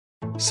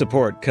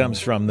Support comes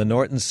from the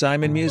Norton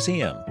Simon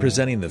Museum,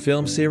 presenting the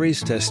film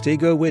series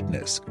Testigo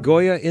Witness,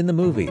 Goya in the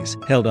Movies.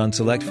 Held on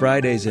select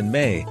Fridays in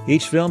May,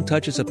 each film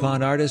touches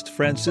upon artist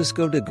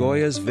Francisco de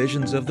Goya's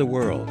visions of the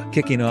world,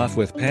 kicking off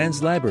with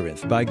Pan's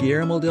Labyrinth by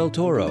Guillermo del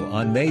Toro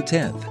on May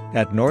 10th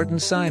at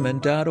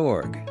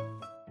nortonsimon.org.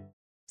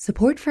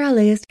 Support for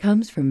LAist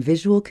comes from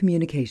Visual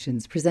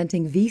Communications,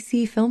 presenting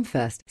VC Film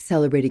Fest,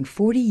 celebrating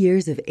 40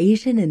 years of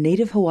Asian and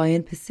Native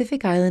Hawaiian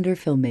Pacific Islander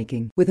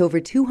filmmaking, with over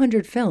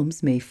 200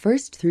 films May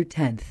 1st through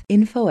 10th.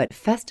 Info at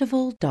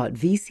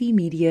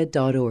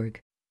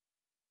festival.vcmedia.org.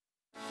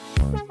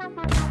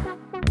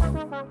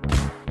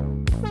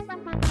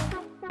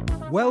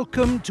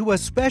 Welcome to a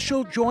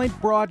special joint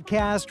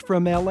broadcast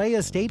from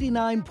LAist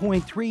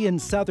 89.3 in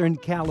Southern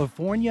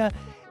California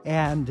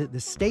and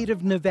the state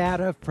of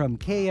Nevada from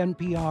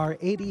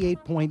KNPR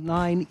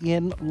 88.9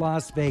 in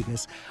Las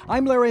Vegas.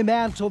 I'm Larry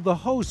Mantle, the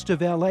host of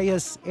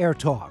LAist Air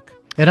Talk.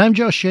 And I'm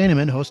Joe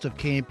Shaneman, host of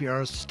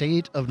KNPR's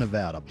State of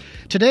Nevada.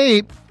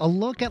 Today, a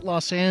look at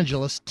Los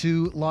Angeles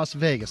to Las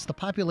Vegas. The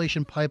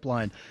population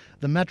pipeline,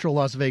 the metro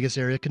Las Vegas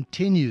area,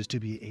 continues to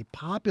be a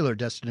popular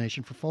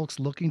destination for folks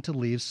looking to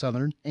leave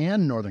Southern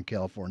and Northern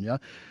California.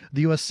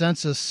 The U.S.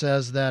 Census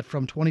says that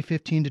from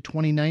 2015 to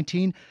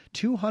 2019,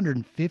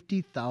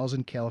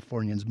 250,000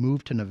 Californians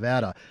moved to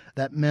Nevada.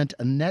 That meant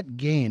a net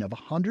gain of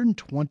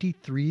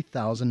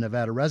 123,000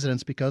 Nevada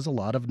residents because a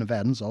lot of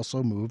Nevadans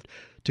also moved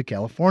to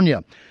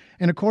California.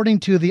 And according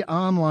to the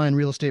online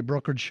real estate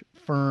brokerage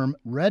firm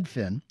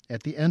Redfin,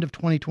 at the end of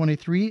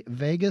 2023,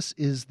 Vegas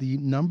is the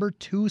number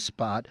 2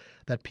 spot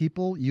that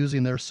people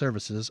using their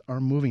services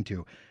are moving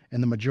to.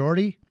 And the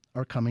majority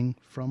are coming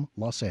from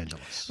Los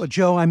Angeles. Well,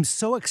 Joe, I'm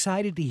so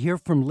excited to hear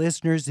from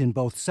listeners in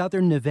both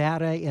Southern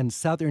Nevada and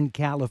Southern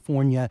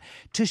California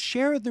to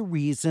share the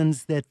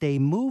reasons that they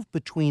moved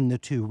between the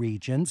two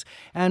regions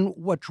and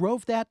what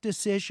drove that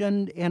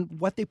decision and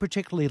what they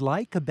particularly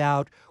like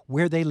about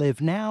where they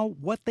live now,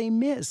 what they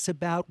miss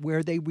about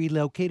where they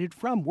relocated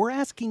from. We're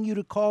asking you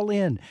to call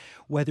in,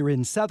 whether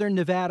in Southern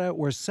Nevada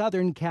or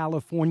Southern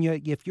California.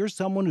 If you're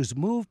someone who's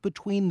moved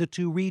between the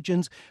two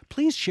regions,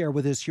 please share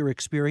with us your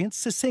experience,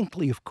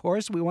 succinctly, of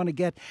course. We want to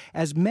get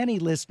as many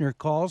listener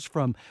calls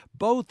from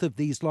both of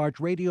these large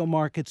radio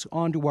markets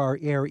onto our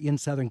air in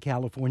Southern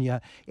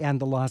California and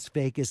the Las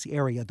Vegas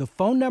area. The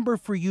phone number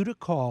for you to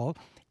call,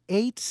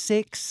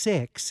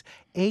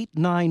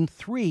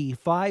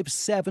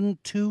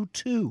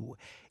 866-893-5722.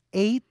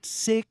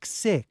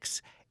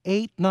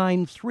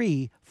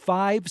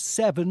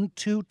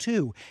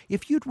 866-893-5722.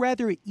 If you'd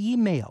rather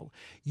email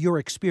your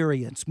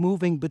experience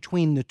moving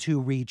between the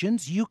two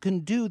regions, you can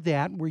do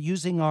that. We're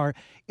using our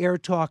Air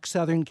Talk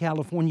Southern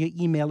California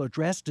email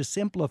address to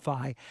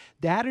simplify.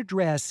 That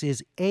address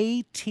is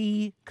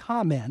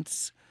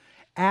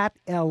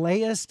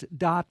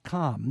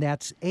atcomments@laist.com.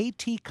 That's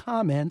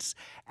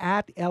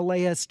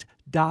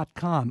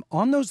atcomments@laist.com.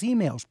 On those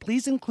emails,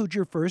 please include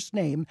your first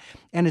name,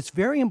 and it's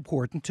very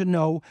important to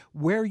know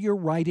where you're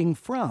writing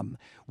from,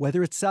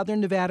 whether it's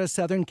Southern Nevada,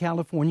 Southern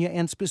California,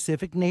 and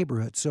specific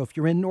neighborhoods. So if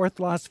you're in North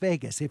Las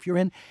Vegas, if you're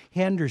in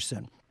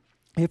Henderson,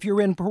 if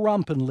you're in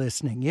Pahrump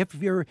listening, if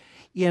you're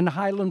in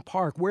Highland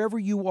Park, wherever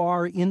you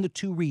are in the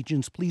two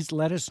regions, please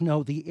let us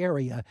know the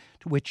area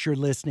to which you're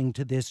listening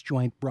to this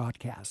joint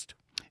broadcast.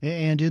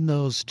 And in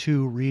those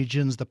two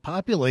regions, the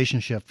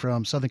population shift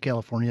from Southern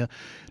California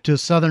to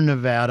Southern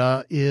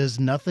Nevada is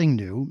nothing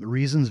new.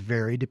 Reasons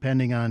vary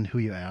depending on who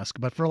you ask.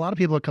 But for a lot of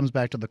people, it comes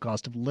back to the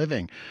cost of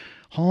living.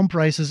 Home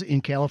prices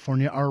in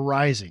California are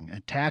rising,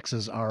 and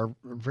taxes are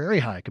very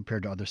high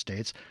compared to other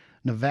states.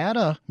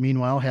 Nevada,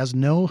 meanwhile, has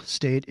no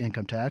state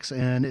income tax,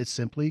 and it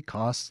simply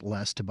costs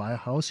less to buy a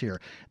house here.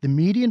 The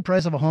median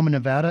price of a home in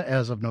Nevada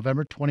as of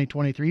November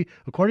 2023,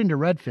 according to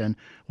Redfin,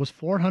 was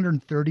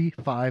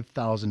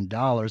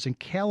 $435,000. In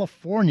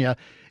California,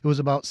 it was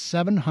about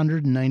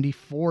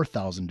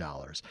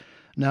 $794,000.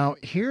 Now,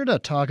 here to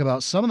talk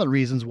about some of the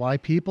reasons why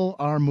people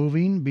are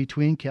moving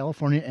between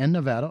California and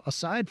Nevada,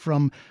 aside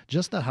from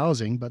just the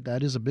housing, but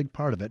that is a big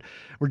part of it,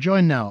 we're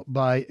joined now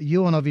by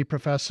UNLV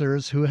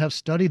professors who have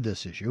studied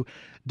this issue.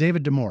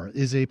 David Damore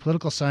is a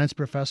political science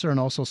professor and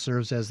also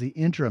serves as the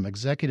interim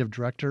executive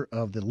director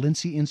of the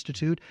Lindsay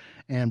Institute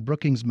and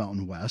Brookings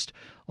Mountain West.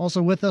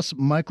 Also with us,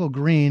 Michael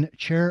Green,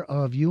 chair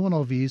of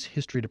UNLV's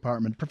History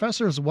Department.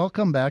 Professors,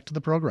 welcome back to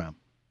the program.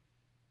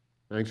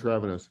 Thanks for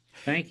having us.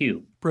 Thank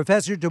you.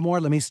 Professor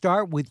Damore, let me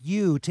start with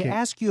you to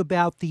ask you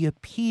about the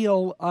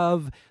appeal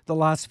of the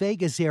Las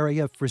Vegas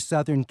area for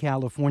Southern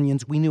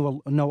Californians. We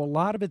know a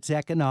lot of its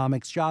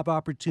economics, job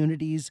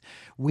opportunities.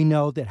 We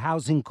know that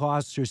housing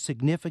costs are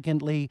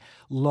significantly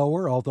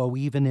lower, although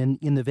even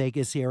in the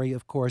Vegas area,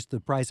 of course, the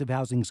price of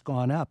housing's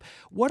gone up.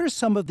 What are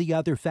some of the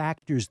other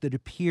factors that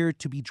appear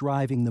to be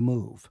driving the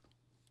move?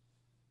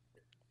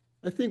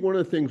 I think one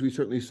of the things we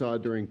certainly saw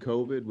during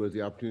COVID was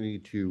the opportunity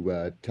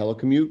to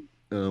telecommute.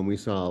 We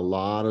saw a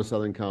lot of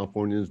Southern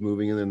Californians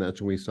moving in, and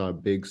that's when we saw a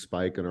big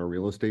spike in our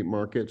real estate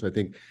market. So I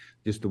think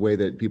just the way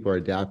that people are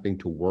adapting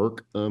to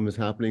work is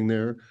happening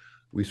there.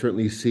 We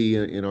certainly see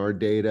in our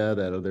data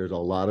that there's a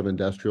lot of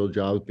industrial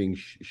jobs being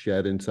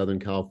shed in Southern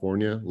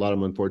California. A lot of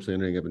them, unfortunately,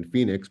 ending up in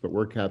Phoenix, but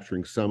we're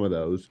capturing some of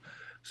those.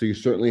 So you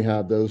certainly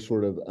have those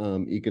sort of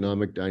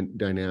economic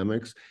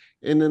dynamics.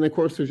 And then, of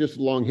course, there's just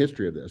a long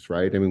history of this,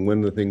 right? I mean, one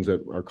of the things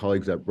that my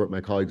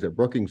colleagues at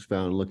Brookings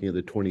found looking at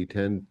the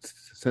 2010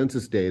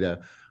 census data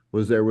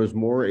was there was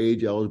more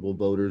age-eligible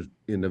voters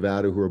in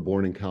Nevada who were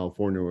born in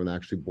California who were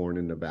actually born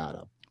in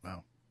Nevada.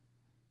 Wow.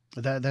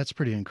 That's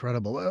pretty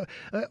incredible.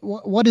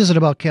 What is it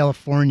about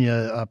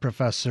California,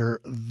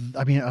 Professor?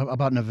 I mean,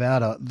 about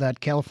Nevada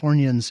that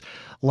Californians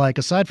like,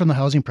 aside from the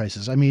housing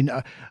prices? I mean,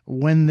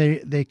 when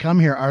they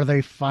come here, are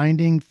they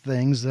finding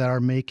things that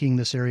are making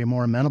this area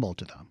more amenable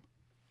to them?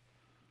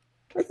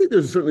 I think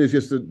there's certainly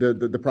just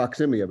the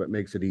proximity of it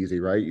makes it easy,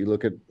 right? You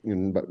look at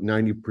about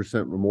 90%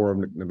 or more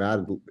of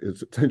Nevada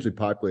is essentially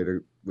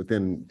populated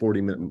within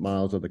 40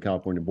 miles of the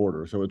California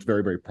border. So it's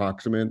very, very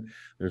proximate.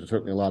 There's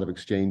certainly a lot of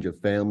exchange of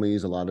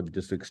families, a lot of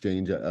just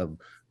exchange of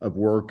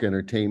work,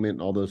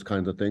 entertainment, all those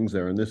kinds of things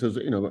there. And this has,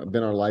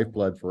 been our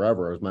lifeblood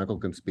forever, as Michael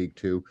can speak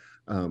to,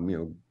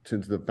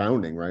 since the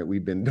founding, right?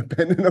 We've been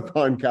dependent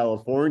upon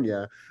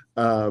California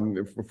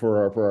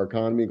for our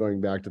economy, going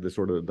back to the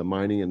sort of the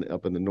mining and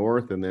up in the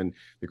north, and then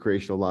the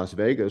creation of Las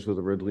Vegas was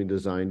originally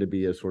designed to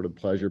be a sort of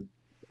pleasure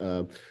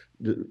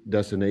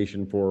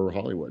destination for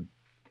Hollywood.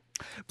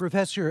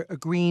 Professor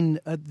Green,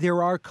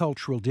 there are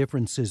cultural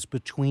differences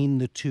between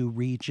the two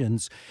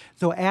regions.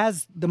 So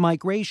as the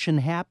migration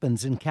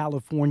happens and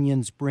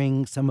Californians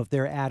bring some of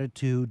their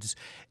attitudes,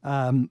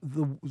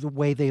 the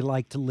way they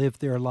like to live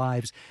their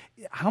lives,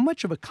 how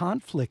much of a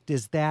conflict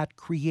is that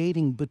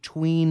creating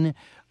between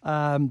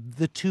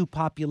the two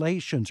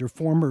populations or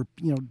former,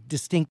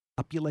 distinct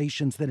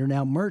populations that are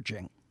now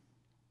merging?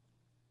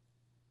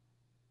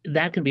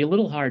 That can be a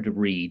little hard to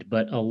read,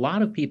 but a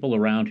lot of people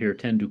around here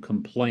tend to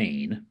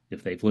complain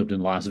if they've lived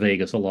in Las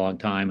Vegas a long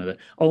time that,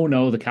 oh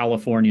no, the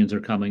Californians are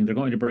coming. They're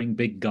going to bring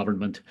big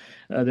government.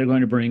 They're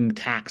going to bring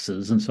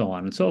taxes and so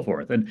on and so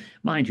forth. And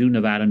mind you,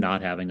 Nevada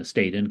not having a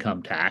state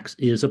income tax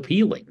is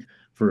appealing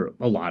for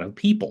a lot of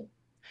people.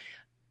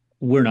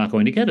 We're not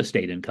going to get a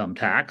state income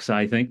tax,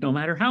 I think, no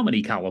matter how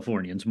many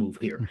Californians move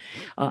here.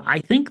 I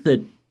think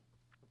that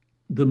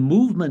the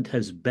movement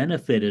has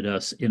benefited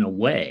us in a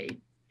way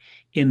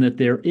in that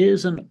there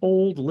is an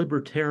old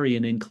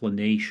libertarian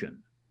inclination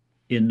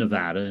in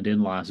Nevada and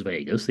in Las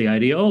Vegas. The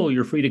idea, oh,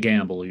 you're free to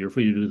gamble, you're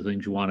free to do the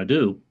things you want to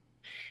do.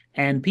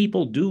 And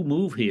people do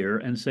move here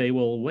and say,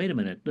 well, wait a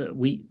minute,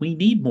 we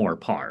need more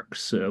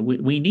parks.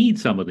 We need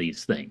some of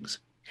these things.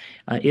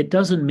 It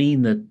doesn't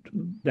mean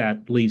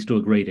that leads to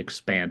a great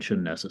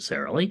expansion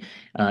necessarily.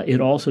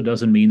 It also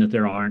doesn't mean that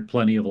there aren't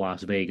plenty of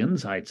Las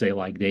Vegans, I'd say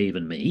like Dave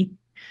and me,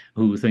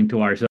 who think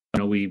to ourselves,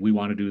 we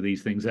want to do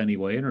these things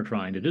anyway and are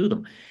trying to do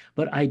them.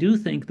 But I do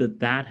think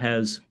that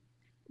has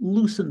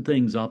loosened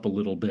things up a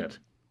little bit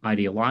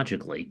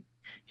ideologically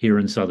here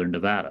in Southern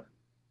Nevada.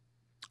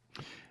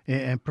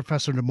 And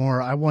Professor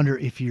DeMore, I wonder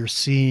if you're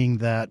seeing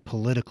that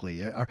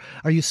politically.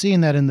 Are you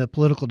seeing that in the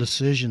political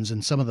decisions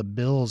and some of the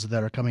bills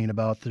that are coming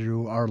about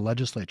through our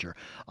legislature?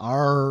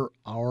 Are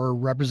our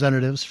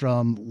representatives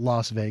from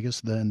Las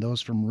Vegas and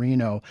those from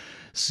Reno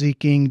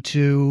seeking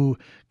to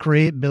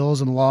create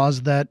bills and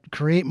laws that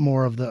create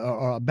more of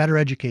the better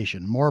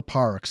education, more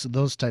parks,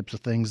 those types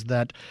of things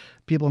that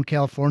people in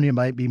California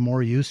might be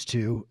more used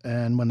to,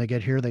 and when they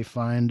get here, they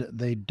find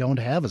they don't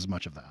have as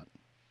much of that?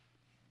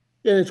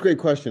 Yeah, it's a great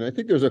question. I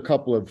think there's a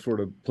couple of sort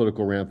of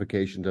political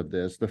ramifications of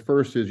this. The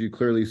first is you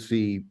clearly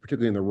see,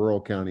 particularly in the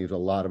rural counties, a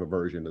lot of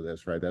aversion to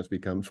this, right? That's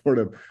become sort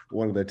of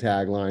one of the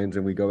taglines.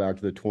 And we go back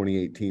to the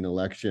 2018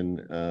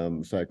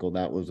 election cycle.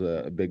 That was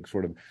a big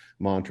sort of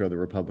mantra of the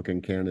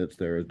Republican candidates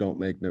there is don't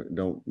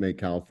make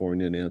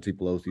California Nancy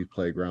Pelosi's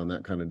playground,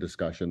 that kind of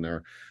discussion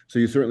there. So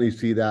you certainly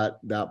see that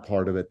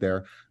part of it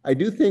there. I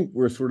do think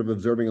we're sort of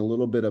observing a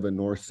little bit of a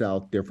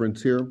north-south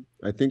difference here.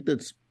 I think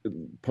that's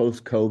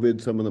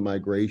post-COVID, some of the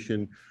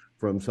migration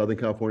from Southern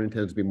California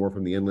tends to be more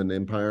from the Inland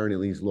Empire and at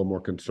least a little more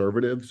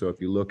conservative. So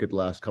if you look at the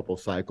last couple of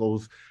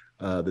cycles,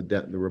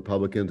 the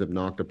Republicans have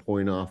knocked a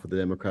point off of the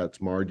Democrats'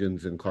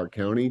 margins in Clark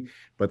County,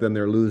 but then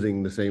they're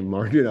losing the same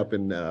margin up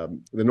in the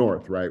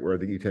north, right,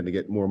 where you tend to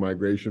get more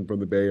migration from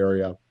the Bay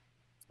Area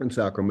and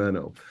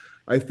Sacramento.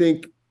 I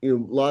think a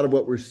lot of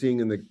what we're seeing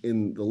in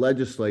the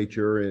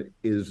legislature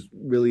is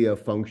really a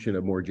function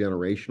of more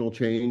generational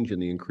change and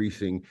the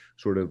increasing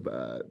sort of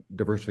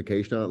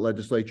diversification of that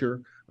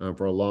legislature.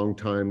 For a long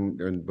time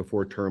and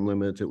before term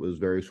limits, it was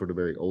very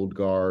old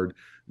guard,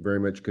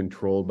 very much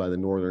controlled by the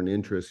northern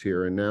interests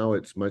here. And now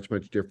it's much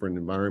different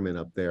environment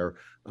up there.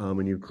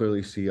 And you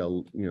clearly see a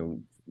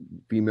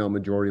female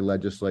majority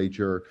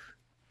legislature,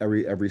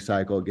 every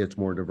cycle it gets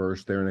more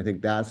diverse there. And I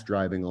think that's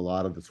driving a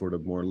lot of the sort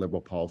of more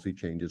liberal policy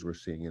changes we're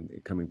seeing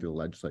coming through the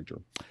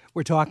legislature.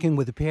 We're talking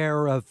with a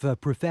pair of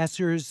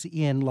professors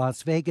in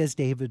Las Vegas,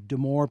 David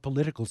Damore,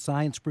 political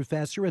science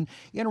professor and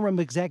interim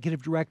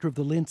executive director of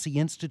the Lindsay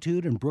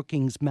Institute in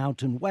Brookings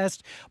Mountain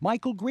West,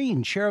 Michael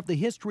Green, chair of the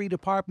history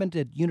department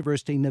at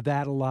University of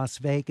Nevada, Las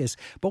Vegas.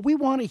 But we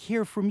want to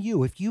hear from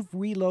you if you've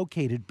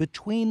relocated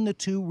between the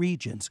two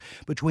regions,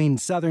 between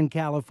Southern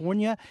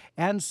California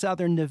and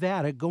Southern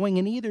Nevada, going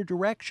in either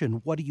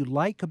direction. What do you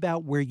like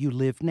about where you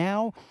live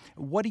now?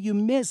 What do you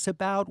miss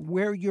about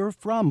where you're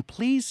from?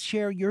 Please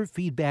share your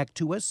feedback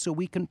to us so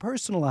we can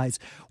personalize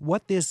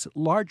what this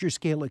larger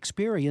scale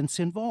experience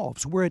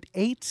involves. We're at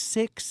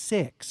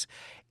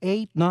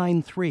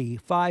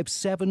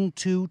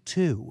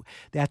 866-893-5722.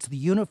 That's the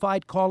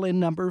unified call-in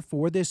number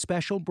for this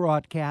special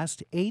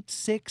broadcast,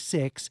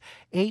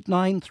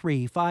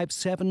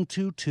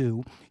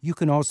 866-893-5722. You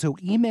can also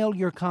email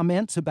your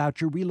comments about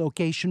your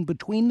relocation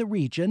between the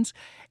regions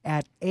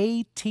at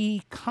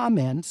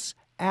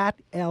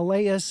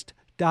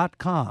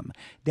atcomments@laist.com.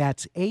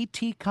 That's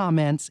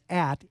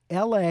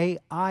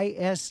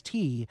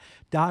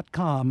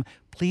atcomments@laist.com.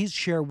 Please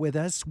share with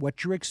us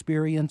what your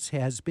experience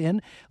has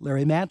been.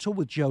 Larry Mantle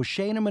with Joe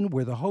Shaneman.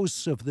 We're the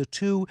hosts of the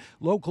two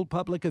local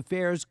public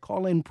affairs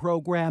call-in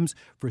programs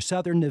for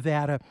Southern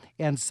Nevada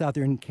and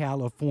Southern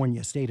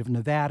California, State of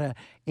Nevada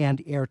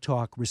and Air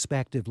Talk,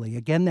 respectively.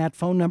 Again, that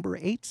phone number,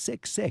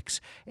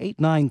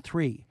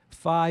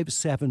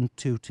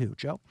 866-893-5722.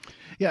 Joe?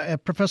 Yeah,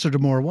 Professor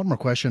Damore, one more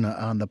question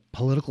on the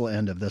political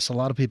end of this. A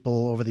lot of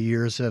people over the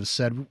years have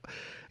said,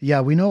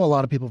 yeah, we know a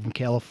lot of people from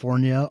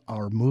California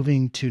are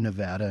moving to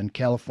Nevada, and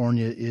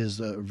California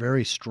is a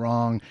very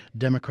strong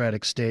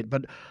Democratic state.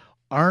 But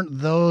aren't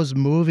those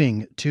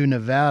moving to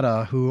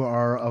Nevada who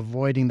are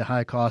avoiding the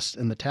high costs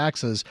and the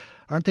taxes,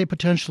 aren't they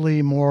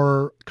potentially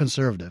more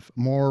conservative,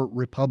 more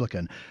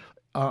Republican?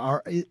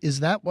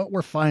 Is that what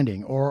we're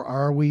finding? Or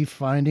are we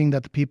finding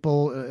that the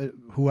people,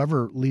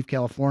 whoever leave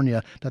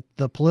California, that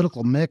the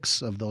political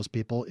mix of those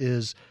people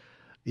is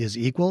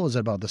equal? Is it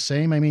about the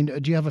same? I mean,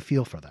 do you have a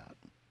feel for that?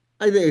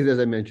 I think, as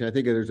I mentioned, I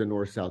think there's a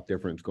north-south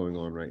difference going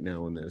on right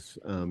now in this.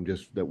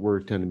 Just that we're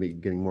tending to be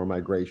getting more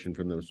migration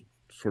from those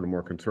sort of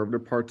more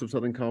conservative parts of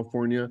Southern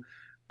California,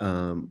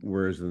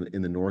 whereas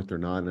in the north they're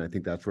not. And I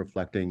think that's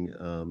reflecting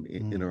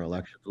in our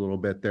elections a little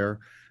bit there.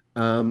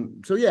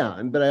 So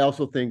yeah, but I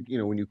also think,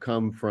 when you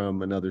come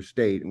from another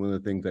state, and one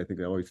of the things I think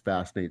that always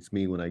fascinates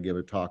me when I give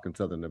a talk in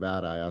Southern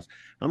Nevada, I ask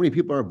how many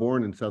people are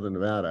born in Southern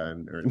Nevada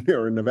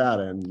or in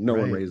Nevada, and no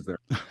one raised there.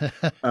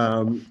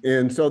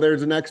 And so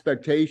there's an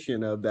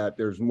expectation of that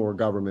there's more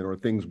government or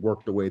things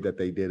work the way that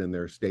they did in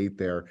their state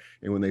there.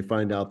 And when they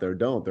find out they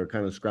don't, they're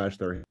kind of scratch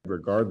their head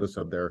regardless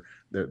of their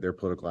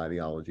political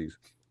ideologies.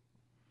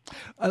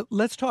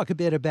 Let's talk a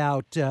bit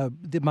about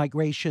the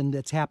migration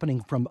that's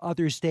happening from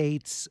other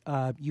states.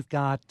 You've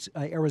got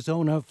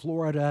Arizona,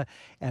 Florida,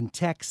 and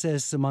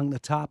Texas among the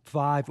top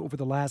 5 over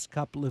the last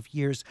couple of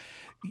years.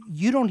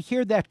 You don't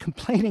hear that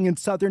complaining in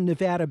Southern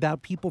Nevada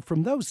about people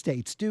from those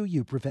states, do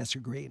you, Professor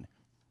Green?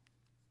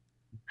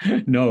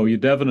 No, you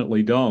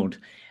definitely don't.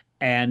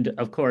 And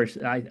of course,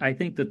 I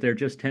think that there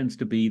just tends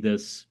to be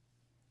this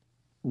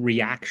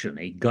reaction,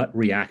 a gut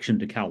reaction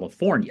to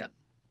California.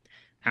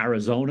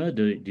 Arizona,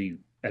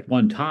 at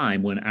one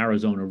time when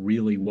Arizona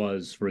really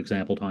was, for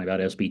example, talking about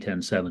SB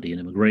 1070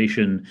 and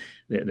immigration,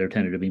 there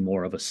tended to be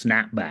more of a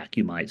snapback,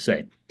 you might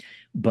say.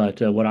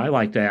 But what I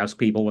like to ask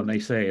people when they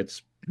say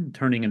it's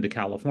turning into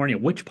California,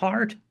 which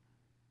part?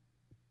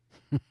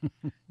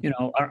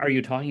 Are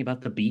you talking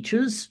about the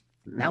beaches?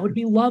 That would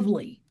be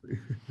lovely.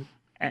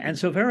 And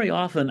so very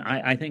often,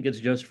 I think it's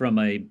just from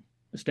a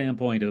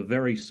standpoint of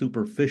very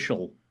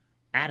superficial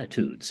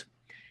attitudes.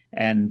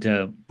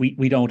 And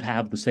we don't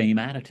have the same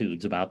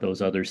attitudes about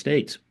those other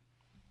states.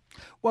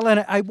 Well,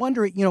 and I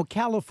wonder,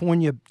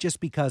 California,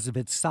 just because of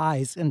its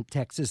size, and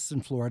Texas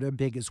and Florida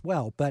big as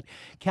well, but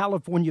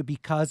California,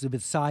 because of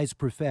its size,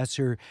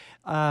 Professor,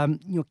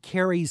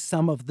 carries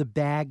some of the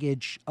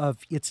baggage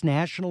of its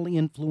national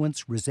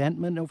influence,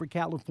 resentment over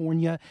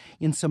California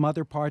in some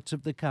other parts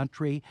of the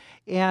country,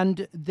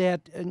 and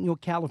that,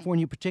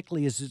 California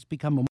particularly as it's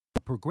become a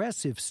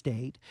progressive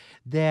state,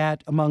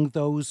 that among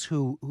those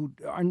who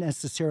aren't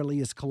necessarily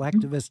as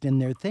collectivist in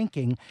their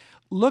thinking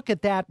look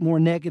at that more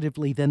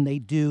negatively than they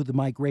do the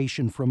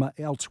migration from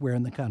elsewhere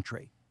in the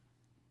country.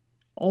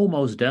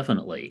 Almost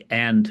definitely.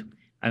 And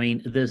I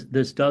mean,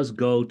 this does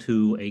go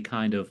to a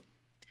kind of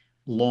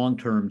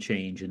long-term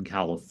change in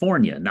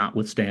California,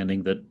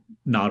 notwithstanding that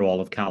not all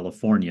of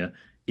California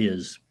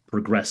is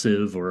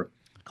progressive or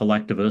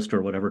collectivist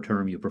or whatever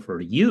term you prefer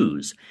to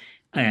use.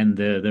 And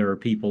there are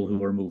people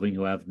who are moving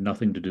who have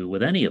nothing to do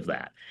with any of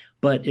that.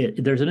 But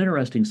there's an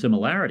interesting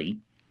similarity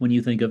when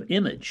you think of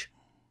image,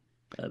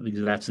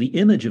 because that's the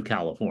image of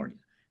California.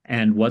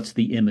 And what's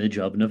the image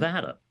of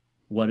Nevada?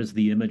 What is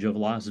the image of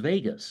Las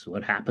Vegas?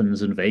 What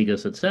happens in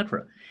Vegas,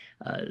 etc.?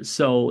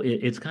 So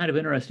it's kind of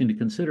interesting to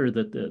consider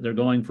that they're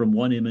going from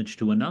one image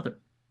to another.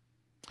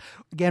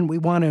 Again, we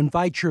want to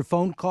invite your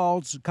phone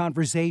calls,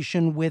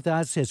 conversation with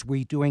us as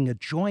we're doing a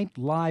joint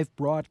live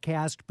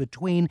broadcast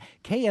between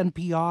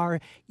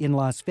KNPR in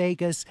Las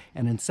Vegas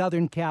and in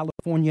Southern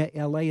California,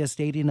 LAist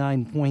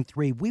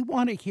 89.3. We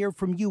want to hear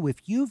from you.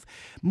 If you've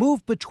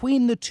moved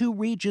between the two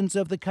regions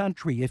of the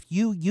country, if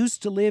you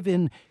used to live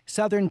in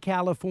Southern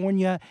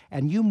California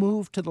and you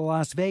moved to the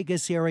Las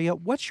Vegas area,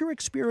 what's your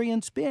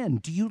experience been?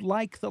 Do you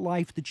like the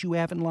life that you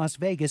have in Las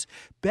Vegas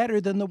better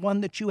than the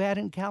one that you had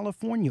in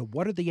California?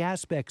 What are the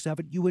aspects of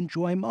it you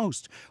enjoy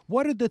most?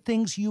 What are the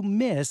things you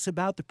miss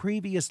about the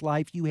previous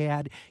life you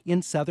had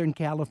in Southern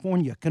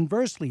California?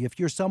 Conversely, if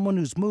you're someone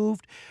who's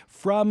moved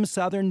from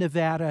Southern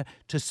Nevada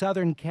to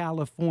Southern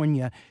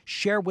California,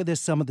 share with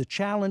us some of the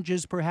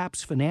challenges,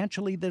 perhaps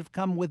financially, that have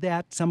come with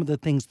that, some of the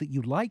things that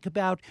you like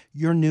about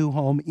your new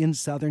home in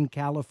Southern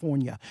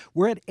California.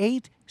 We're at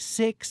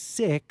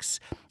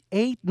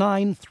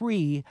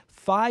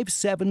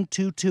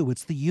 866-893-5722.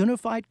 It's the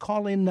unified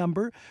call-in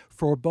number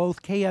for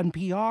both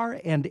KNPR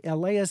and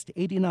LAist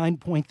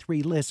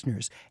 89.3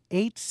 listeners.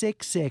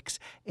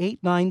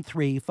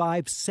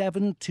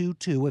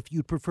 866-893-5722. If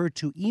you'd prefer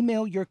to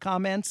email your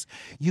comments,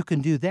 you can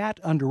do that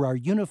under our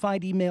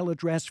unified email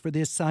address for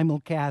this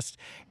simulcast,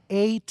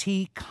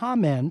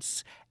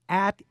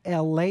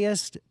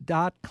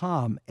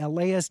 atcomments@LAist.com.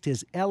 LAist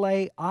is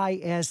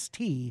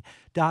LAIST.com.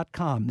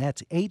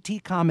 That's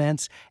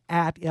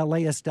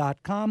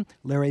atcomments@LAist.com.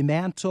 Larry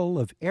Mantle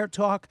of Air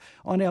Talk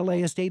on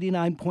LAist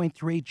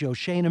 89.3. Joe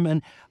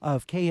Shaneman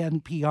of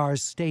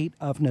KNPR's State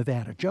of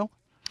Nevada. Joe?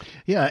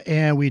 Yeah,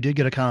 and we did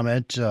get a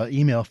comment,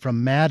 email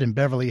from Matt in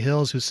Beverly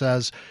Hills, who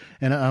says,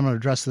 and I'm going to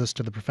address this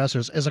to the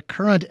professors, as a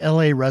current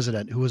LA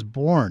resident who was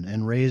born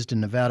and raised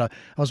in Nevada,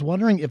 I was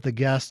wondering if the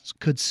guests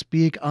could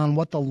speak on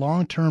what the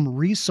long-term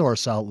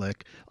resource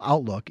outlook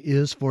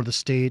is for the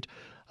state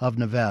of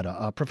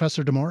Nevada.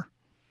 Professor DeMore?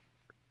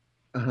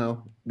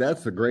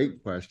 That's a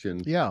great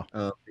question. Yeah.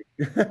 For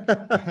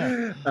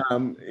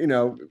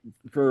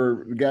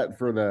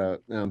the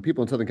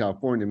people in Southern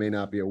California may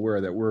not be aware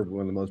that we're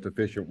one of the most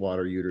efficient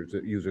water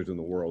users in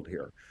the world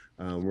here.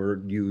 We're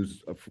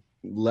used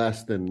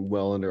less than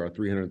well under our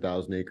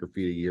 300,000 acre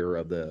feet a year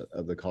of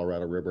the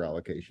Colorado River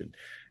allocation.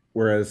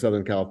 Whereas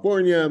Southern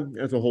California,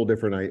 that's a whole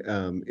different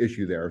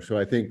issue there. So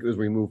I think as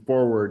we move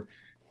forward,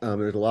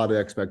 there's a lot of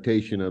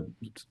expectation of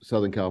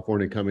Southern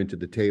California coming to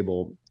the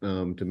table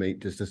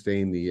to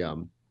sustain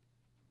the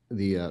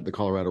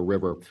Colorado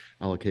River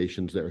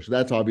allocations there. So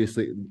that's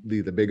obviously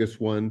the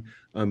biggest one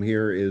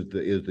here is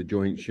the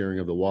joint sharing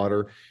of the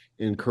water.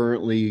 And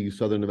currently,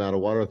 Southern Nevada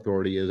Water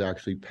Authority is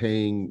actually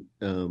paying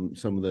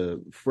some of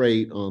the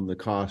freight on the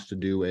cost to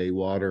do a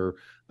water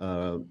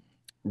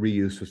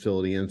reuse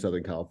facility in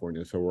Southern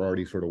California. So we're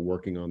already sort of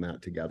working on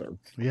that together.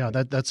 Yeah,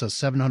 that's a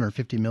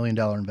 $750 million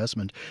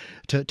investment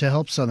to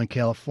help Southern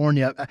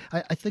California.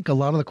 I think a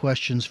lot of the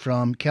questions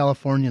from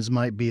Californians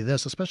might be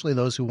this, especially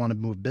those who want to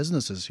move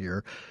businesses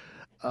here.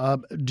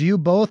 Do you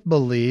both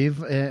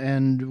believe,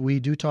 and we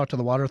do talk to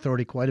the Water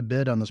Authority quite a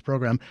bit on this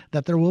program,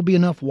 that there will be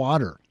enough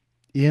water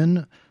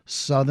in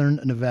Southern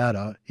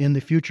Nevada in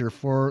the future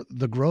for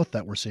the growth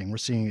that we're seeing? We're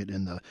seeing it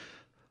in the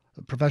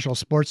professional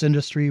sports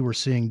industry. We're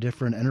seeing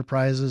different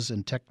enterprises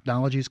and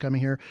technologies coming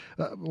here.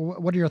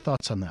 What are your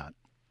thoughts on that?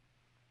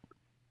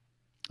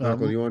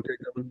 Michael, you want to take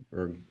that one?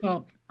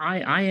 Well,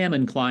 I am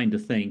inclined to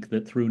think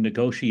that through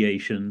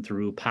negotiation,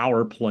 through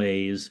power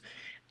plays,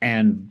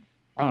 and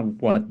on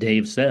what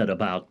Dave said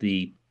about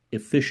the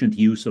efficient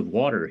use of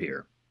water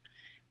here,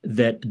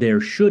 that there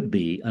should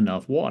be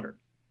enough water.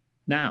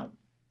 Now,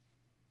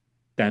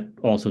 that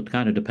also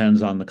kind of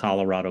depends on the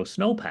Colorado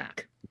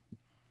snowpack.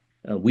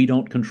 We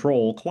don't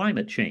control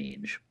climate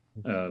change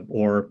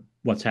or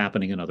what's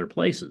happening in other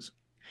places.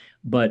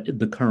 But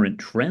the current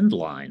trend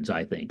lines,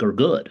 I think, are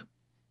good.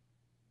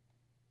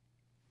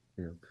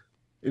 Yeah.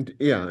 And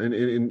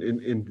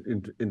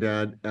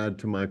add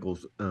to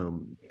Michael's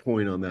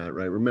point on that,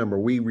 right? Remember,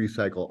 we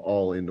recycle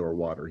all indoor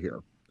water here.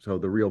 So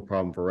the real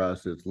problem for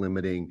us is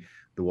limiting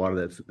the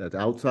water that's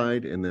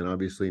outside. And then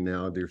obviously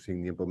now they're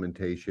seeing the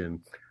implementation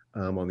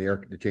on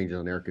the changes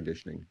on air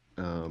conditioning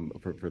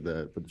for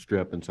the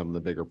strip and some of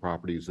the bigger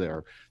properties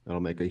there.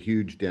 That'll make a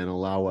huge dent,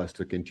 allow us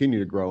to continue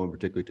to grow, and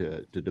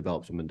particularly to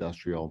develop some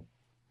industrial,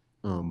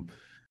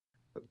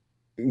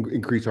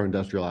 increase our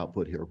industrial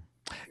output here.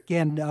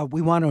 Again,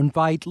 we want to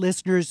invite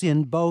listeners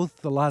in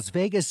both the Las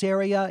Vegas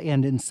area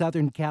and in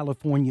Southern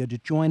California to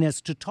join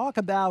us to talk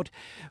about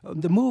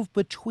the move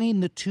between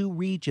the two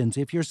regions.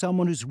 If you're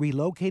someone who's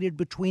relocated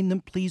between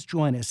them, please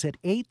join us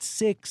at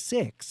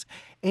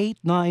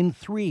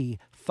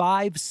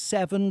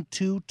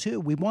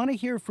 866-893-5722. We want to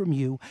hear from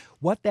you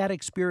what that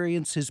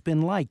experience has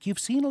been like. You've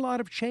seen a lot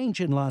of change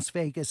in Las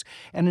Vegas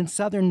and in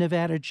Southern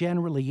Nevada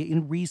generally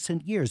in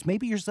recent years.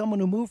 Maybe you're someone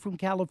who moved from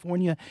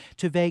California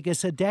to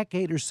Vegas a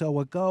decade or so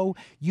ago.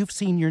 You've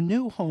seen your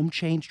new home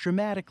change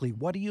dramatically.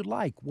 What do you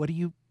like? What do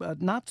you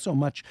not so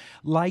much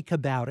like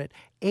about it?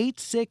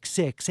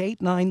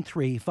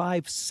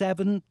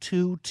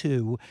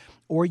 866-893-5722,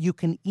 or you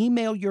can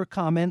email your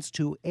comments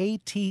to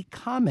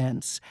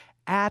atcomments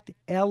at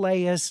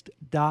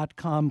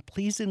LAist.com.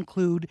 Please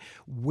include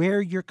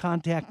where you're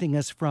contacting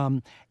us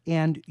from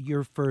and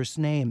your first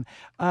name.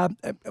 I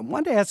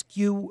want to ask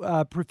you,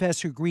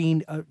 Professor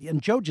Green,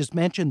 and Joe just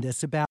mentioned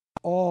this, about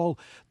all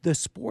the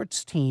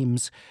sports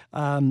teams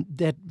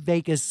that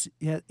Vegas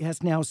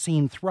has now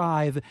seen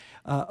thrive,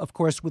 of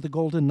course, with the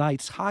Golden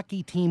Knights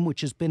hockey team,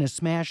 which has been a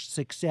smash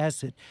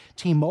success at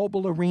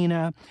T-Mobile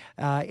Arena,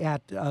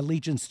 at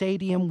Legion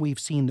Stadium. We've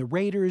seen the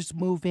Raiders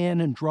move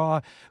in and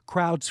draw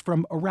crowds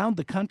from around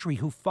the country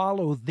who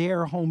follow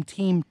their home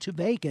team to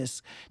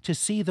Vegas to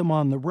see them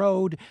on the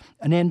road.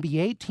 An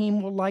NBA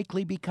team will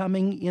likely be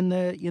coming in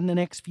the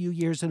next few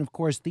years, and of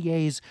course the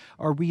A's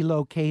are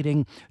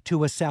relocating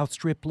to a South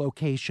Strip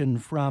location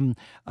from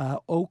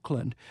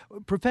Oakland.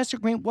 Professor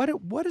Green,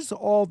 what does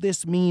all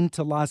this mean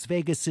to Las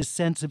Vegas's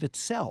sense of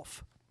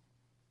itself?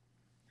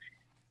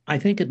 I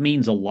think it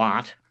means a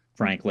lot,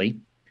 frankly.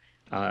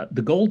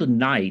 The Golden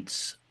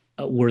Knights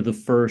were the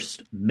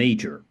first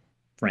major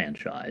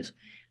franchise,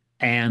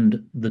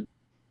 and the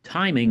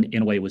timing,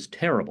 in a way, was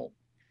terrible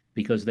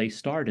because they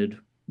started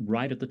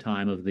right at the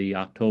time of the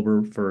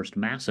October 1st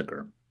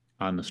massacre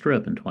on the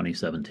Strip in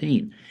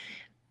 2017.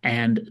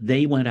 And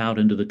they went out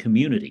into the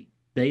community.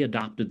 They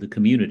adopted the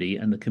community,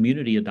 and the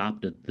community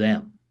adopted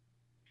them.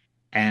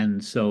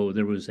 And so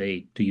there was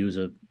to use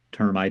a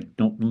term I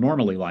don't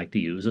normally like to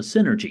use, a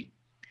synergy,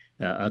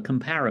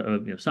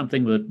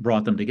 something that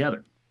brought them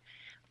together.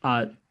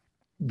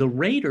 The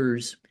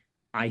Raiders,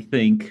 I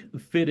think,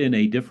 fit in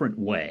a different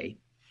way,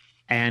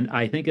 and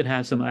I think it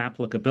has some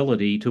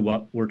applicability to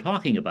what we're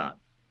talking about.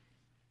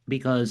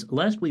 Because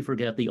lest we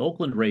forget, the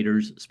Oakland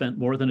Raiders spent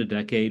more than a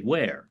decade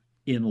where?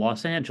 In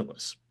Los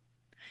Angeles.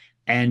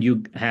 And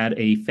you had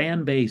a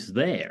fan base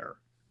there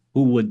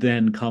who would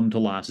then come to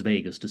Las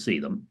Vegas to see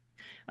them.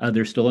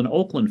 There's still an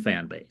Oakland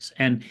fan base.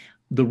 And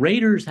the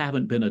Raiders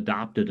haven't been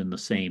adopted in the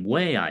same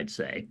way, I'd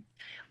say.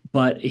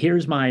 But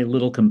here's my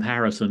little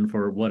comparison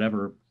for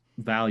whatever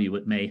value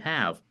it may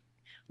have.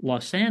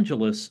 Los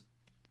Angeles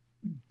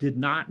did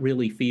not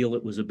really feel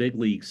it was a big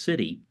league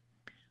city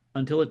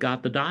until it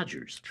got the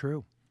Dodgers.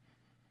 True.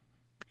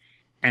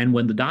 And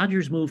when the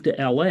Dodgers moved to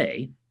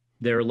L.A.,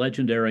 their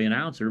legendary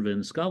announcer,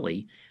 Vin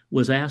Scully,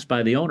 was asked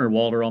by the owner,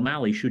 Walter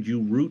O'Malley, should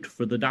you root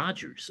for the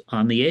Dodgers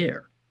on the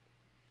air?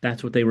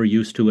 That's what they were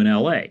used to in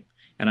L.A.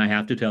 And I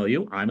have to tell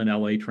you, I'm an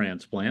L.A.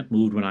 transplant,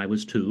 moved when I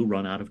was 2,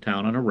 run out of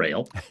town on a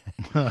rail.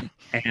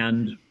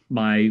 And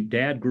my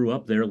dad grew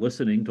up there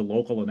listening to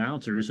local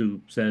announcers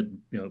who said,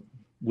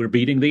 we're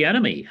beating the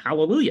enemy.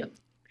 Hallelujah.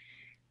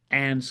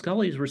 And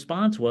Scully's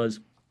response was,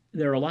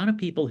 there are a lot of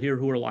people here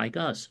who are like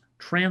us,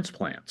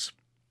 transplants.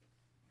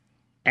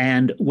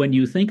 And when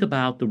you think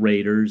about the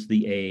Raiders,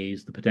 the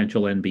A's, the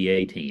potential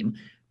NBA team,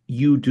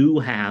 you do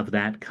have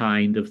that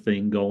kind of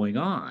thing going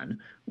on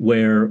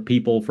where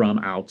people from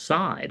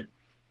outside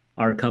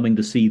are coming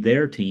to see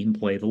their team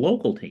play the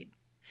local team.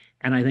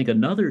 And I think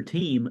another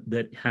team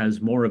that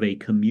has more of a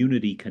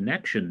community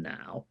connection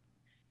now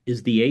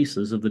is the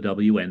Aces of the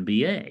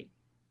WNBA.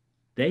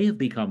 They have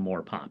become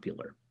more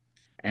popular.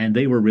 And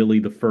they were really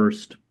the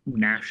first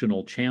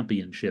national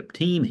championship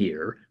team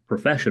here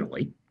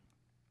professionally.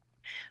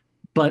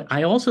 But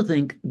I also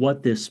think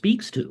what this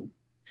speaks to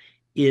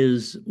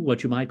is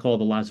what you might call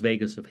the Las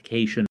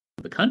Vegasification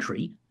of the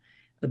country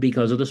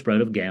because of the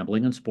spread of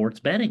gambling and sports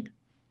betting.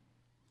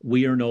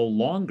 We are no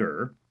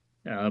longer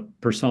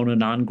persona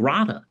non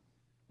grata.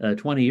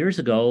 20 years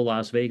ago,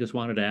 Las Vegas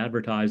wanted to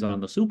advertise on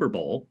the Super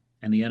Bowl,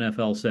 and the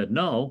NFL said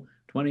no.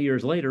 20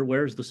 years later,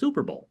 where's the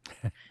Super Bowl?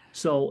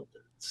 So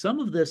some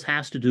of this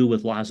has to do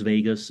with Las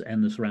Vegas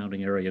and the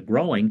surrounding area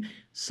growing.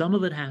 Some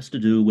of it has to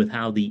do with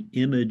how the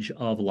image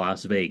of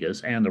Las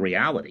Vegas and the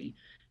reality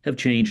have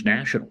changed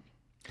nationally.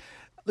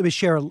 Let me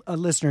share a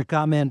listener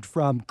comment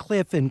from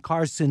Cliff in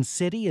Carson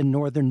City in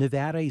northern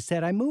Nevada. He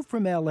said, I moved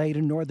from L.A.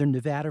 to northern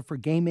Nevada for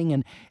gaming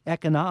and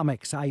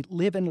economics. I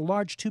live in a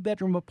large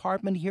 2-bedroom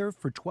apartment here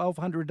for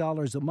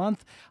 $1,200 a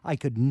month. I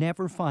could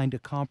never find a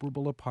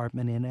comparable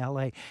apartment in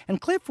L.A. And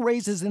Cliff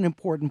raises an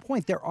important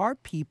point. There are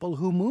people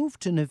who move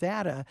to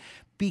Nevada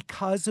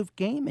because of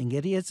gaming.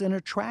 It is an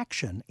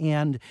attraction.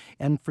 And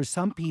for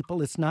some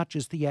people, it's not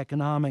just the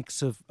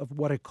economics of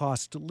what it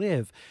costs to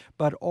live,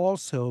 but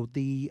also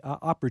the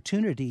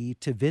opportunity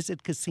to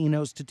visit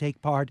casinos, to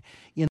take part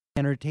in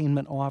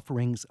entertainment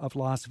offerings of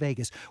Las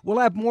Vegas. We'll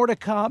have more to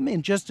come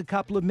in just a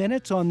couple of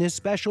minutes on this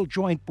special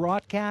joint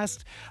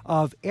broadcast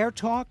of Air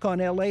Talk on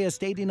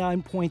LAist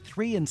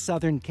 89.3 in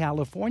Southern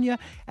California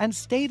and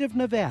State of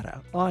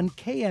Nevada on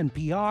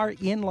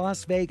KNPR in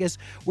Las Vegas.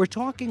 We're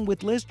talking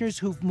with listeners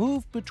who've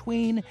moved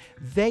between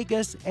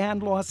Vegas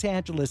and Los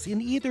Angeles in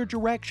either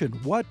direction.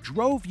 What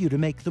drove you to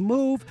make the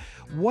move?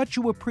 What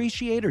you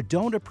appreciate or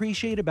don't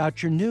appreciate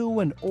about your new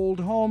and old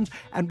homes?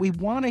 And we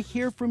want to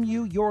hear from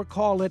you. Your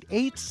call at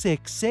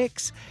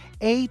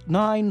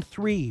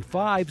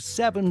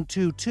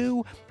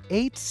 866-893-5722,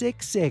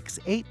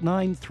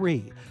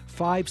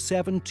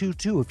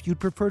 866-893-5722. If you'd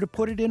prefer to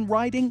put it in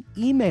writing,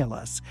 email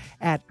us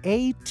at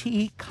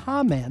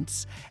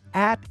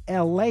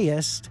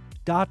atcomments@laist.com.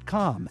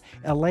 LAist.com.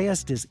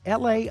 LAist is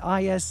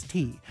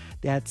LAIST.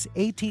 That's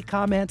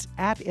ATcomments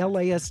at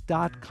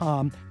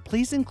LAist.com.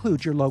 Please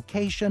include your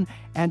location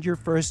and your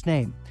first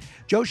name.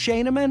 Joe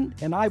Shaneman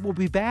and I will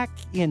be back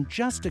in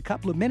just a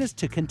couple of minutes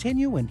to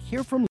continue and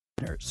hear from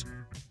listeners.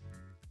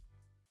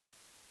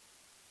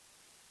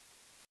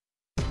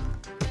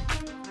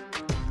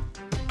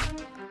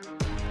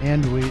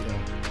 And we...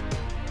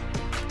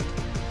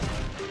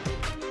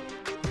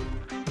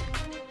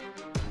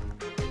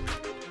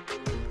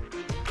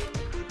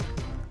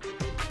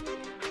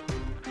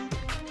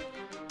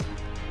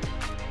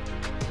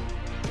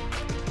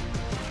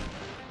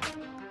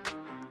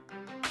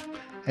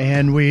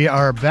 And we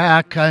are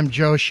back. I'm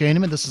Joe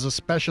Shaneman. This is a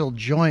special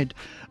joint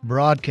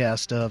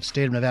broadcast of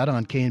State of Nevada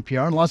on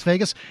KNPR in Las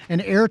Vegas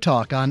and Air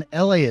Talk on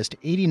LAist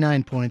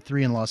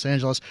 89.3 in Los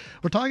Angeles.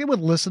 We're talking with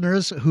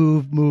listeners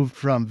who've moved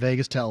from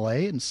Vegas to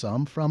LA and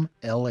some from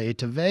LA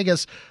to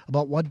Vegas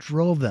about what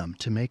drove them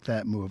to make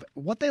that move,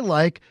 what they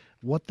like,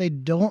 what they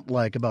don't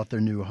like about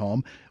their new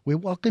home. We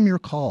welcome your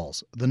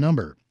calls. The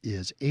number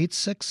is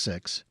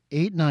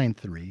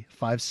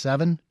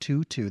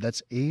 866-893-5722.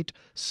 That's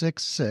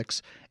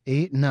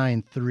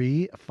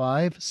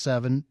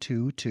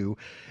 866-893-5722.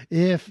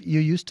 If you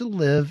used to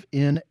live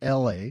in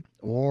LA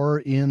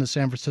or in the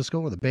San Francisco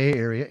or the Bay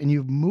Area and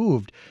you've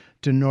moved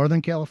to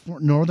Northern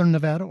California, Northern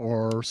Nevada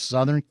or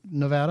Southern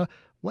Nevada,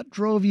 what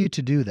drove you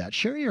to do that?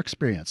 Share your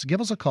experience.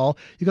 Give us a call.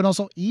 You can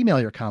also email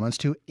your comments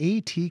to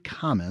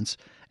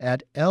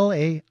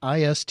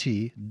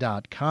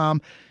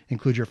atcomments@laist.com.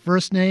 Include your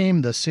first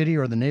name, the city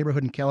or the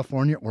neighborhood in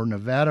California or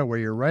Nevada where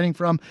you're writing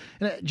from,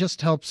 and it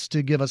just helps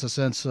to give us a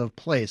sense of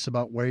place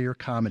about where your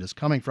comment is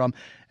coming from.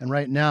 And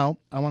right now,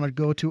 I want to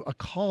go to a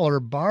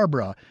caller,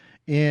 Barbara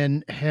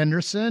in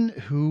Henderson,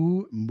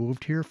 who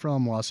moved here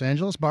from Los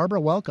Angeles. Barbara,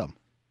 welcome.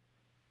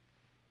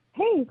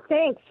 Hey,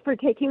 thanks for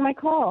taking my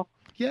call.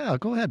 Yeah,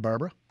 go ahead,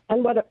 Barbara.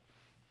 And what a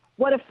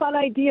fun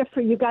idea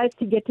for you guys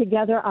to get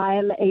together. I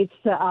am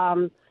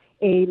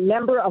a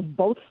member of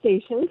both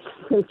stations.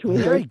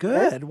 Very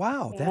good.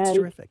 Wow, that's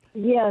terrific.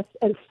 Yes,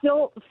 and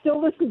still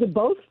listen to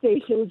both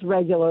stations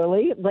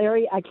regularly.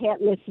 Larry, I can't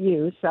miss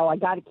you, so I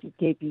got to keep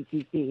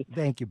KPCC.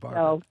 Thank you,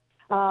 Barbara.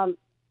 So,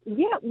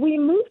 we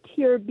moved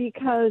here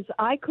because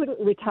I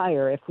couldn't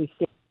retire if we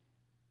stayed.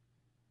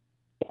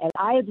 And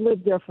I had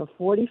lived there for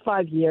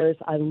 45 years.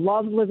 I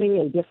love living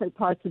in different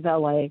parts of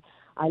LA.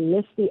 I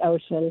miss the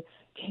ocean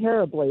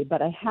terribly,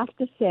 but I have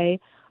to say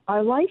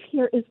our life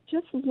here is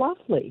just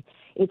lovely.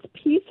 It's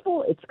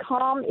peaceful, it's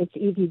calm, it's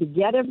easy to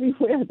get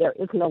everywhere. There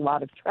isn't a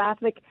lot of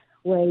traffic.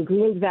 We're in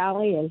Green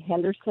Valley and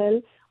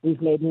Henderson.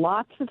 We've made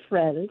lots of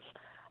friends,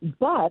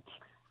 but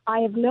I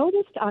have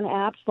noticed on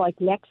apps like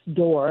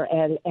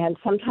Nextdoor and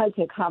sometimes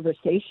in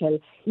conversation,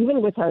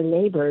 even with our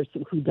neighbors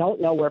who don't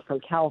know we're from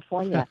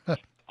California,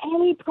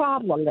 any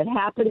problem that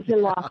happens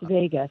in Las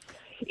Vegas,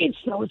 it's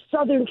those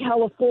Southern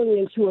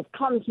Californians who have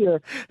come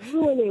here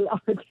ruining our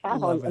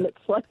town. And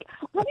it's like,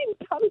 I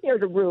didn't come here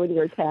to ruin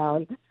your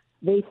town.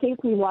 They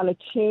think we want to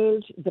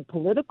change the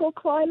political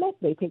climate.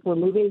 They think we're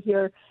moving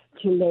here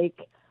to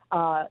make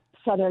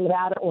Southern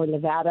Nevada or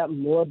Nevada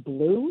more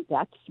blue.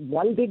 That's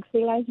one big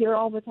thing I hear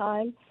all the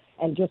time.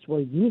 And just we're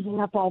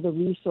using up all the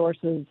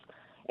resources.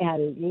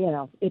 And,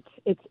 it's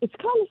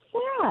kind of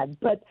sad.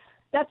 But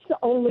that's the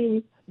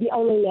only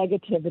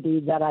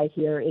negativity that I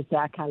hear is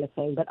that kind of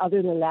thing. But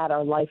other than that,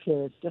 our life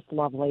here is just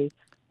lovely.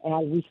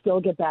 And we still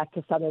get back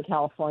to Southern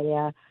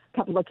California a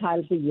couple of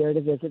times a year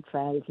to visit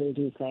friends and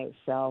do things.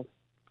 So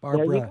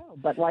Barbara, there you go.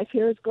 But life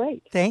here is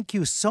great. Thank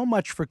you so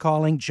much for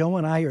calling. Joe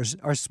and I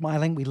are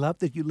smiling. We love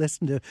that you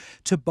listen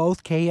to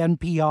both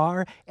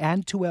KNPR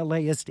and to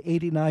LAist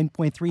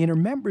 89.3 and are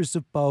members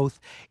of both,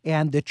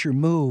 and that your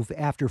move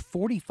after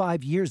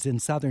 45 years in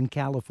Southern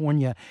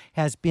California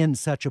has been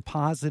such a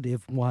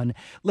positive one.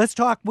 Let's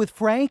talk with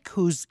Frank,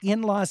 who's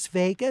in Las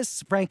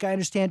Vegas. Frank, I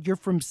understand you're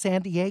from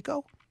San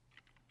Diego?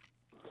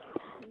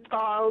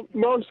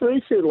 Most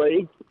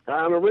recently,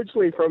 I'm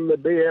originally from the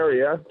Bay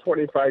Area,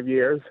 25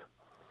 years.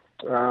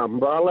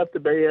 But I left the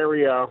Bay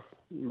Area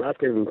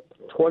back in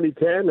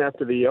 2010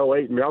 after the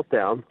 2008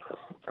 meltdown.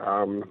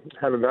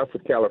 Had enough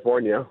of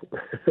California.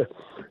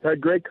 Had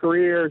great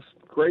careers,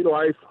 great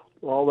life,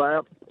 all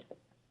that.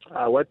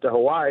 I went to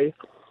Hawaii.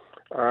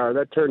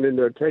 That turned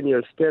into a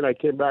 10-year stint. I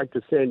came back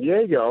to San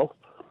Diego.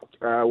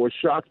 Was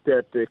shocked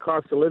that the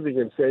cost of living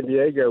in San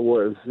Diego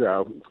was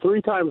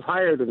 3 times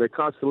higher than the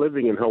cost of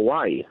living in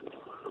Hawaii.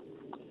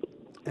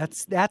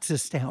 That's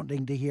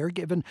astounding to hear,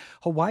 given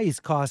Hawaii's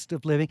cost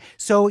of living.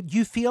 So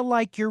you feel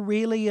like you're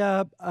really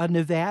a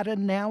Nevadan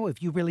now? Have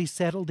you really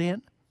settled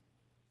in?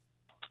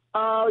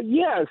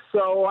 Yes.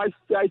 So I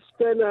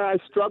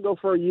struggled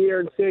for a year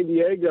in San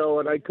Diego,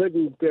 and I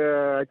couldn't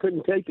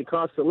take the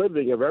cost of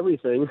living of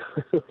everything.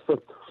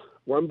 From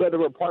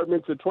one-bedroom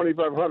apartments at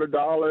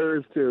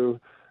 $2,500 to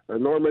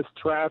enormous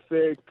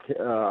traffic.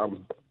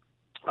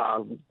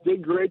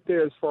 Did great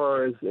there as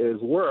far as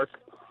work.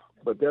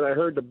 But then I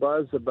heard the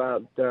buzz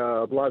about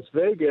Las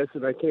Vegas,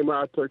 and I came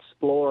out to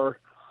explore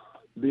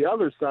the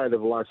other side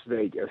of Las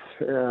Vegas.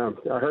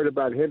 I heard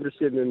about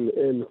Henderson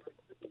and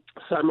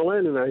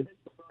Summerlin,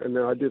 and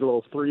I did a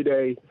little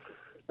 3-day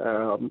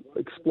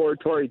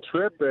exploratory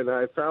trip, and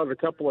I found a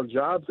couple of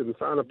jobs and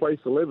found a place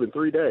to live in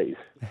 3 days.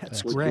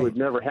 That's which great. would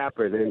never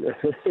happen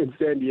in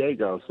San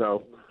Diego.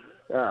 So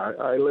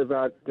I live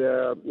out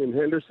in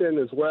Henderson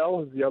as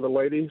well as the other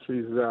lady.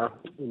 She's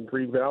in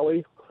Green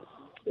Valley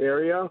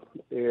area.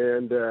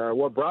 And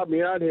what brought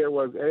me out here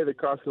was, A, the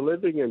cost of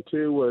living, and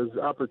 2 was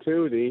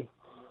opportunity,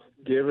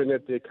 given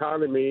that the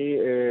economy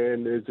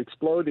is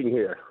exploding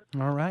here.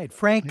 All right.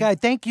 Frank, I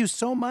thank you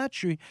so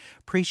much. We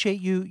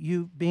appreciate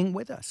you being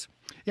with us.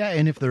 Yeah,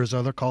 and if there's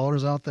other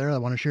callers out there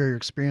that want to share your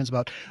experience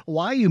about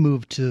why you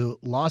moved to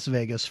Las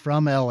Vegas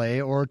from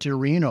L.A. or to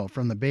Reno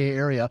from the Bay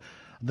Area,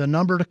 the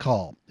number to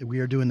call. We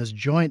are doing this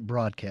joint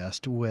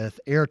broadcast with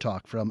Air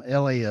Talk from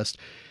LAist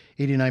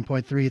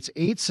 89.3. It's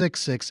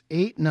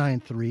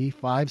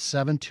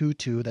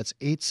 866-893-5722. That's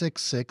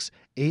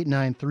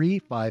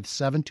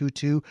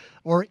 866-893-5722.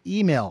 Or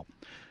email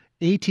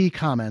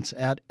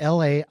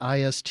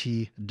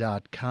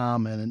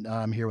atcomments@laist.com. And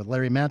I'm here with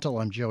Larry Mantle.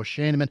 I'm Joe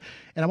Shaneman.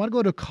 And I want to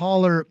go to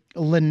caller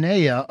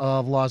Linnea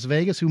of Las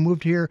Vegas, who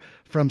moved here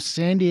from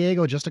San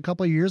Diego just a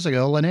couple of years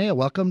ago. Linnea,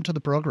 welcome to the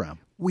program.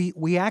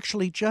 We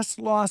actually just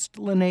lost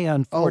Linnea,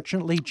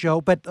 unfortunately, Joe.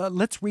 But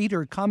let's read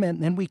her comment,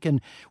 and then we can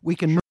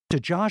move to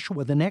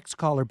Joshua, the next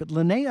caller. But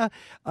Linnea,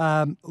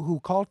 who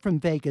called from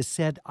Vegas,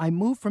 said, I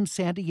moved from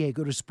San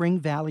Diego to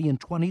Spring Valley in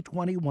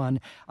 2021.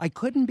 I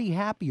couldn't be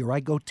happier. I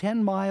go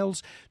 10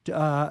 miles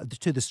to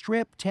the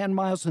Strip, 10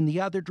 miles in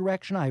the other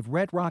direction. I have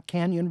Red Rock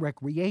Canyon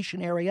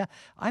Recreation Area.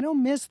 I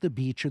don't miss the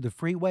beach or the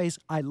freeways.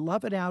 I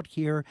love it out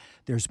here.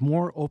 There's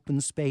more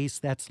open space.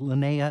 That's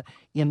Linnea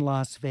in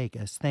Las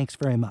Vegas. Thanks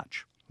very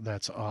much.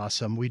 That's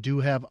awesome. We do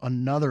have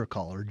another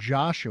caller,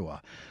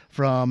 Joshua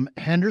from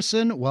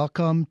Henderson.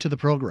 Welcome to the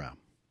program.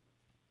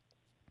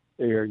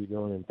 Hey, how are you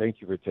doing? And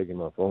thank you for taking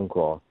my phone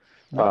call.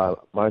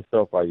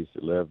 Myself, I used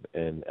to live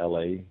in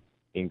L.A.,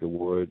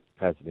 Inglewood,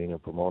 Pasadena,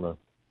 Pomona.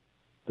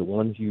 The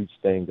one huge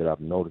thing that I've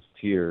noticed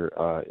here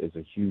is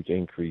a huge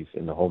increase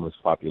in the homeless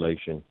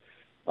population.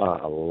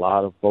 A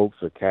lot of folks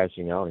are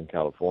cashing out in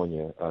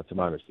California, to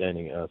my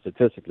understanding,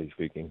 statistically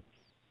speaking.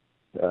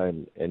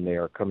 And they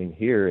are coming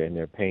here and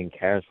they're paying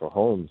cash for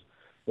homes.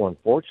 Well,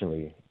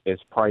 unfortunately,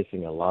 it's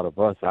pricing a lot of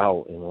us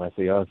out. And when I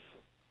say us,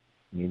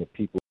 I mean the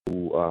people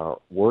who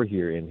were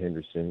here in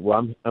Henderson.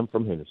 Well, I'm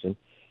from Henderson.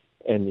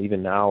 And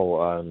even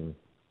now,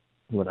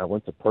 when I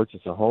went to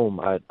purchase a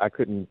home, I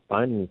couldn't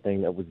find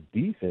anything that was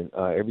decent.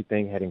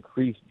 Everything had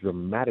increased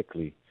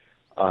dramatically.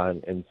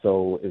 And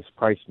so it's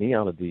priced me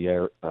out of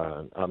the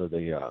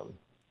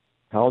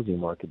housing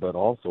market, but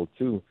also,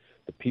 too,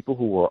 the people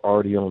who were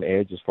already on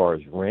edge as far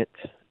as rent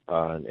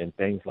and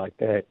things like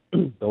that,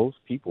 those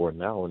people are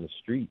now in the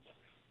streets.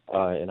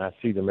 And I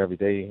see them every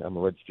day. I'm a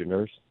registered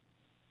nurse,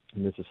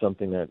 and this is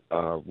something that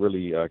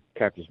really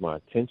captures my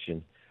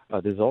attention.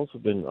 There's also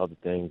been other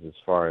things as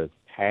far as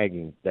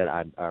tagging that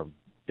I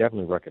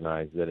definitely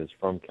recognize that is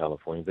from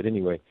California. But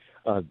anyway,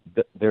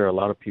 there are a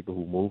lot of people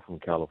who move from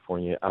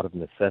California out of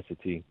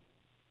necessity,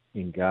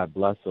 and God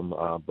bless them.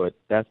 But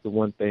that's the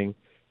one thing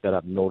that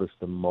I've noticed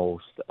the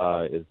most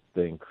is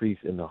the increase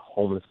in the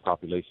homeless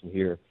population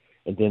here,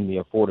 and then the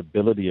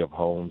affordability of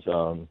homes,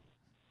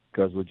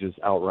 because we're just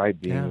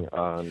outright being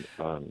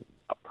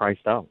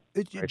priced out.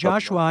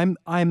 Joshua,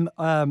 I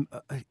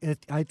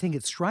think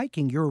it's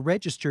striking. You're a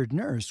registered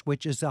nurse,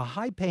 which is a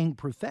high-paying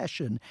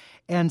profession,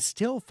 and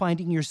still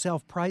finding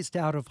yourself priced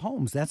out of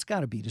homes. That's got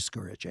to be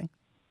discouraging.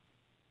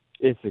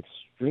 It's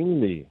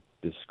extremely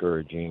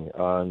discouraging,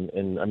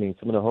 and I mean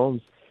some of the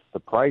homes, the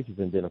prices,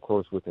 and then, of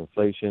course, with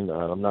inflation,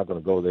 I'm not going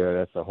to go there.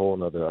 That's a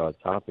whole other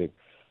topic.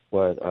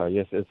 But,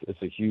 yes,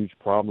 it's a huge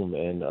problem.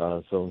 And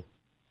so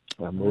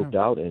I moved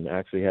out and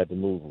actually had to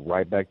move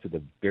right back to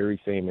the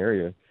very same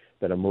area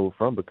that I moved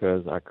from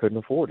because I couldn't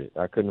afford it.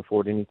 I couldn't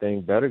afford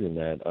anything better than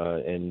that.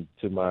 And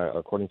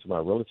according to my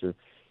realtor,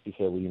 he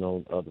said, well, you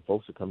know, the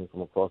folks are coming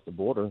from across the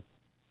border,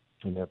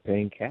 and they're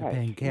paying cash.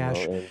 And you can't.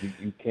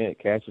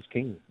 Cash is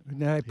king.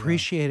 I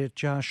appreciate it,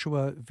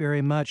 Joshua,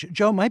 very much.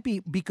 Joe, it might be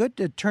good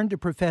to turn to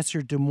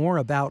Professor DeMoore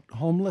about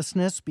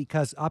homelessness,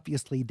 because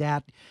obviously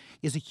that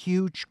is a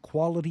huge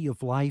quality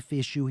of life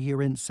issue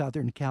here in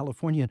Southern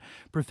California.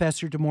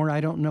 Professor DeMoore, I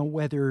don't know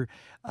whether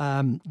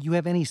you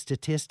have any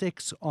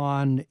statistics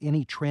on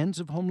any trends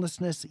of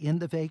homelessness in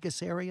the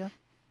Vegas area?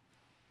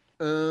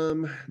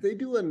 They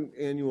do an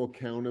annual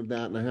count of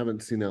that, and I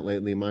haven't seen that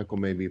lately. Michael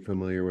may be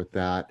familiar with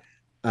that.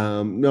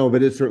 No,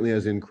 but it certainly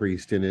has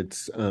increased, and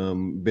it's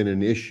been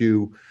an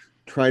issue.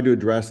 Tried to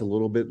address a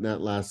little bit in the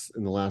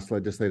last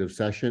legislative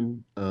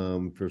session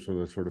for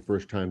sort of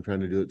first time trying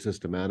to do it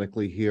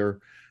systematically here.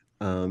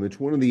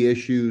 It's one of the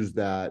issues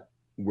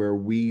where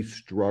we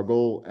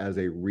struggle as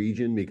a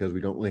region because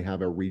we don't really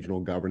have a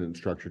regional governance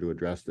structure to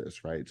address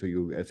this, right? So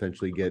you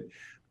essentially get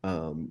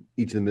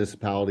each of the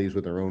municipalities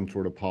with their own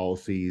sort of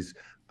policies.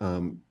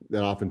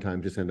 that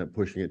oftentimes just end up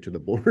pushing it to the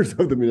borders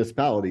of the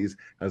municipalities,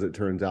 as it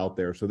turns out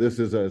there. So this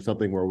is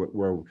something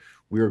where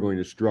we are going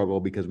to struggle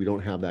because we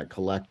don't have that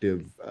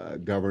collective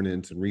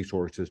governance and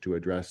resources to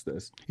address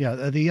this. Yeah,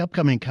 the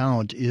upcoming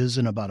count is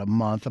in about a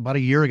month. About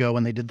a year ago,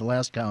 when they did the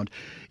last count,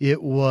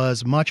 it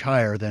was much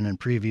higher than in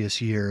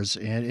previous years,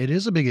 and it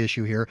is a big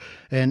issue here.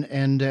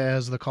 And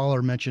as the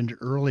caller mentioned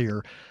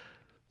earlier,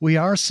 we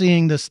are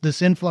seeing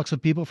this influx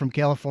of people from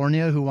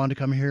California who want to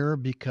come here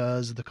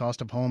because the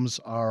cost of homes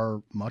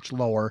are much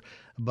lower,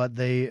 but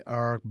they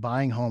are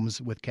buying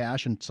homes with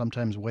cash and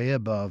sometimes way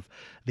above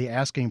the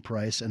asking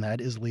price, and that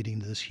is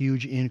leading to this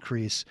huge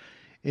increase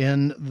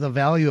in the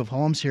value of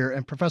homes here.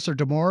 And Professor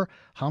DeMoore,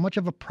 how much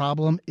of a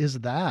problem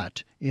is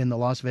that in the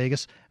Las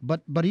Vegas,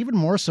 but even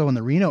more so in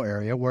the Reno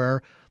area,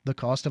 where the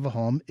cost of a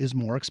home is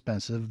more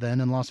expensive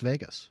than in Las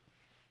Vegas?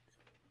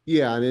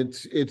 Yeah, and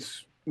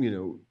it's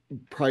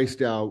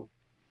priced out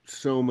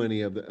so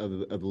many of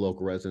the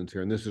local residents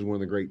here, and this is one of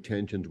the great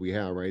tensions we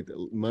have, right?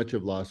 Much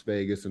of Las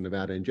Vegas and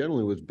Nevada in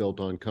general was built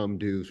on come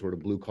do sort of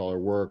blue collar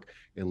work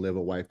and live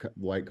a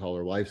white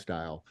collar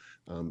lifestyle.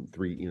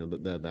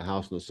 The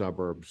house in the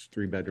suburbs,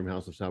 3-bedroom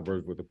house in the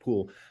suburbs with a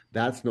pool,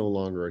 that's no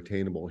longer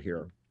attainable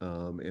here.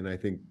 And I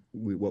think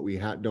what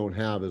we don't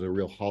have is a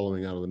real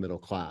hollowing out of the middle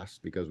class,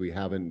 because we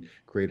haven't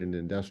created an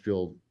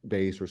industrial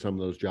base for some of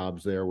those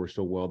jobs there. We're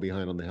still well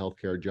behind on the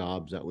healthcare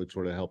jobs that would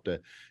sort of help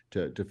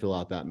to fill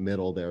out that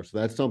middle there. So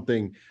that's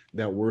something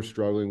that we're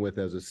struggling with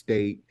as a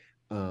state.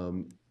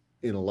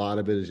 And a lot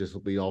of it is just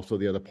also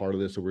the other part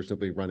of this. So we're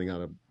simply running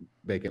out of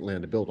vacant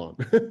land to build on.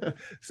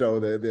 So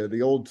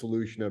the old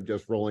solution of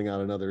just rolling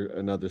out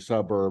another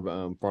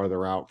suburb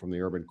farther out from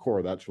the urban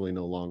core, that's really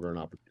no longer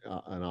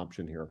an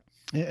option here.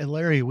 And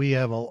Larry, we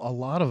have a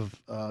lot of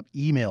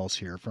emails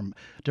here from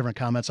different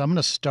comments. I'm going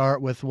to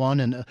start with one,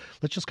 and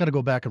let's just kind of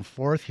go back and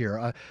forth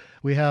here.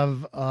 We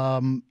have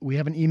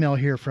an email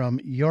here from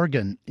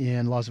Jorgen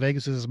in Las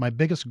Vegas. This is my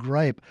biggest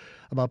gripe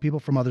about people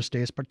from other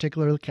states,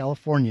 particularly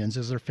Californians,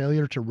 is their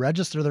failure to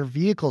register their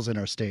vehicles in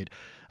our state.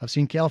 I've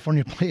seen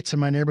California plates in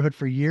my neighborhood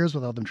for years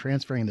without them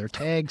transferring their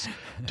tags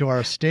to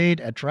our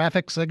state. At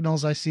traffic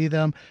signals, I see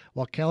them.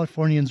 While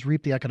Californians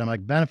reap the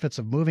economic benefits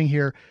of moving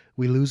here,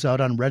 we lose out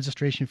on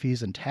registration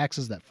fees and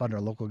taxes that fund our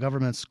local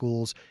governments,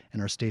 schools,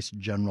 and our state's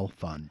general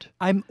fund.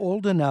 I'm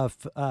old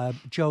enough,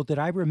 Joe, that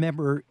I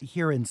remember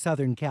here in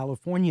Southern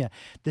California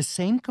the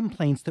same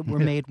complaints that were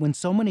made when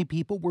so many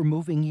people were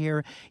moving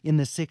here in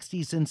the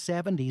 60s and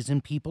 70s,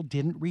 and people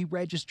didn't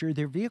re-register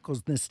their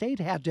vehicles. The state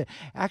had to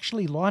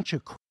actually launch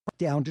a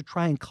down to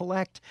try and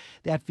collect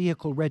that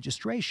vehicle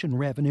registration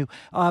revenue.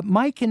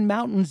 Mike in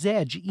Mountain's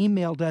Edge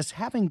emailed us,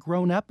 having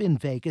grown up in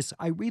Vegas,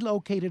 I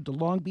relocated to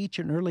Long Beach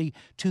in early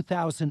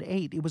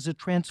 2008. It was a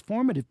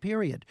transformative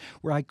period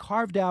where I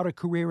carved out a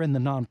career in the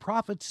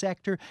nonprofit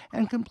sector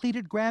and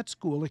completed grad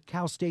school at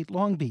Cal State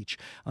Long Beach.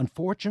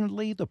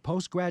 Unfortunately, the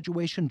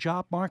post-graduation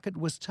job market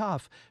was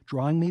tough,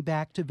 drawing me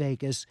back to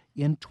Vegas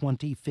in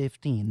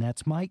 2015.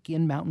 That's Mike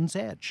in Mountain's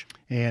Edge.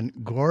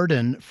 And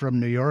Gordon from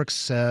New York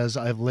says,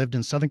 I've lived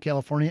in Southern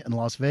California and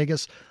Las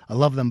Vegas. I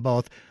love them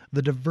both.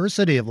 The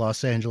diversity of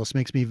Los Angeles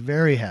makes me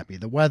very happy.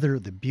 The weather,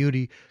 the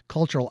beauty,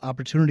 cultural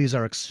opportunities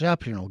are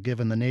exceptional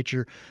given the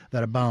nature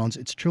that abounds.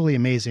 It's truly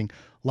amazing.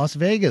 Las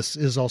Vegas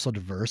is also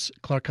diverse.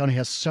 Clark County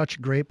has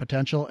such great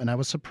potential, and I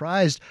was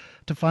surprised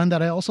to find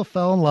that I also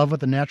fell in love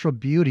with the natural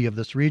beauty of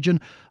this region.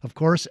 Of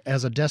course,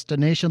 as a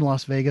destination,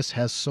 Las Vegas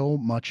has so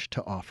much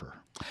to offer.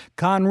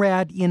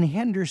 Conrad in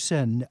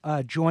Henderson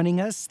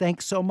joining us.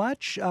 Thanks so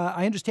much.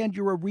 I understand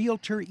you're a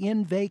realtor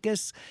in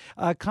Vegas.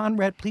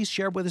 Conrad, please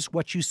share with us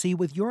what you see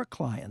with your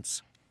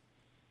clients.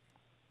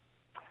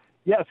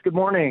 Yes, good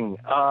morning.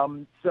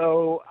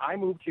 So I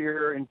moved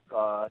here in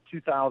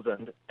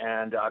 2000,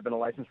 and I've been a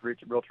licensed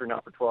realtor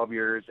now for 12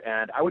 years,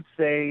 and I would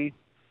say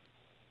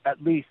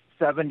at least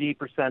 70%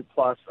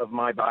 plus of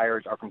my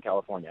buyers are from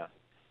California,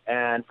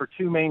 and for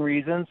two main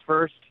reasons.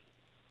 First,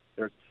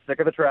 they're sick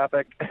of the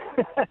traffic.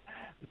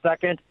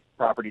 Second,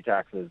 property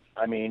taxes.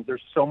 I mean,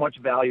 there's so much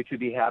value to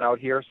be had out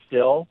here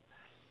still,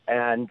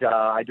 and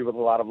I do with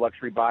a lot of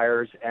luxury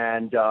buyers,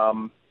 and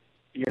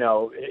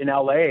in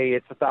LA,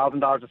 it's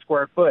 $1,000 a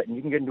square foot, and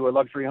you can get into a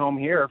luxury home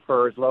here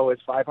for as low as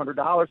 $500,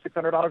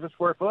 $600 a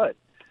square foot.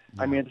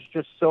 I mean, it's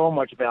just so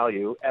much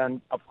value.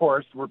 And of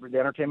course, we're the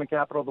entertainment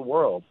capital of the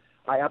world.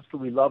 I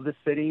absolutely love this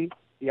city.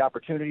 The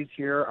opportunities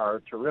here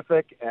are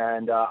terrific,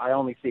 and I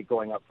only see it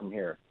going up from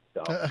here.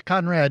 So.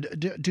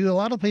 Conrad, do a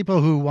lot of people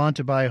who want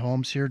to buy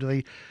homes here, do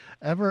they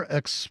ever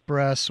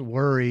express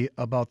worry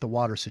about the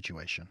water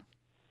situation?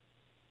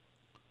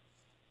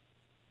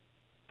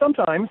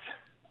 Sometimes.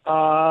 But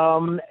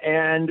I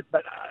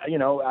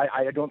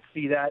don't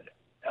see that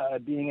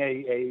being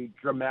a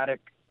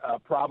dramatic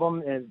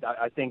problem. And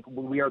I think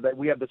we have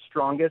the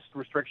strongest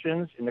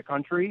restrictions in the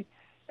country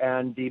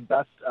and the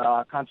best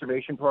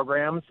conservation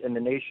programs in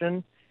the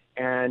nation.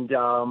 And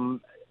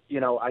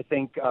I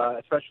think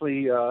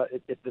especially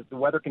if the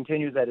weather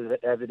continues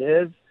as it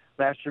is.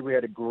 Last year we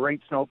had a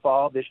great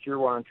snowfall. This year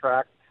we're on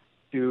track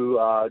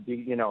to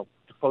be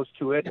close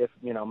to it, if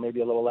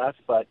maybe a little less,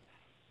 but.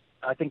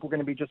 I think we're going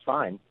to be just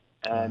fine.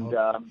 And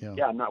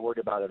I'm not worried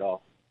about it at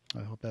all.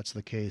 I hope that's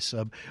the case.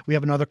 We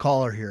have another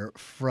caller here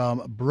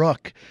from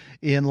Brooke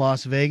in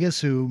Las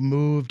Vegas, who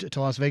moved to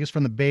Las Vegas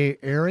from the Bay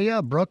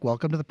Area. Brooke,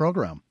 welcome to the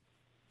program.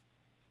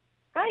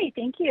 Hi,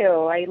 thank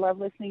you. I love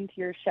listening to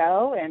your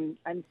show, and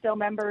I'm still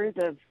members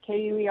of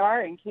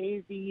KUER and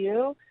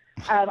KZU.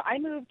 I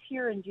moved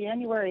here in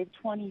January of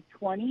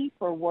 2020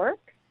 for work.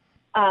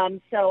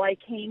 So I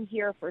came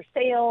here for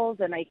sales,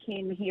 and I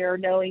came here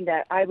knowing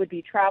that I would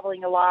be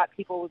traveling a lot.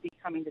 People would be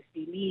coming to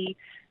see me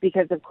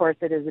because, of course,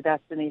 it is a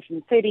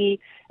destination city.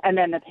 And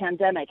then the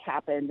pandemic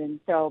happened. And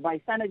so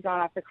my son had gone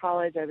off to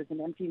college. I was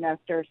an empty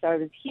nester. So I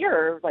was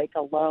here, like,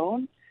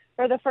 alone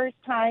for the first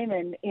time.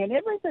 And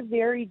it was a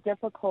very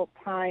difficult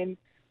time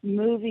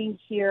moving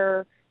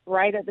here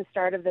right at the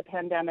start of the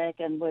pandemic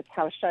and with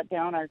how shut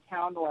down our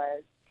town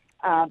was.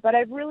 But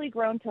I've really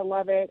grown to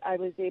love it. I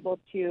was able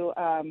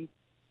to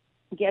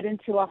get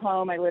into a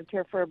home. I lived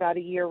here for about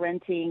a year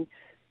renting,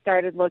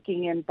 started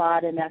looking and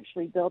bought and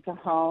actually built a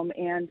home.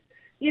 And,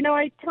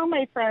 I tell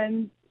my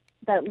friends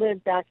that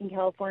live back in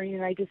California,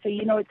 and I just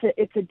say,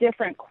 it's a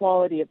different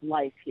quality of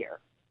life here.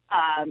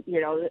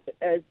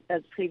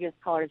 As previous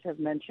callers have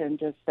mentioned,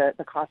 just the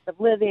cost of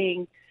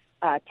living,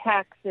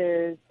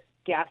 taxes,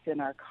 gas in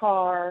our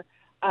car.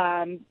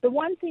 The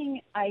one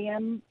thing I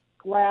am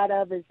glad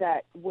of is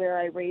that where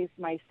I raised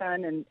my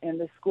son and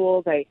the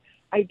schools, I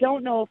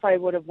don't know if I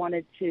would have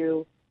wanted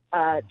to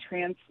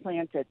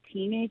transplant a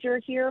teenager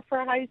here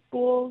for high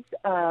schools.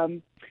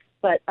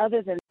 But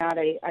other than that,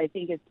 I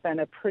think it's been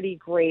a pretty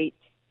great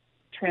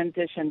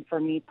transition for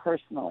me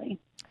personally.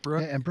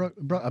 Brooke,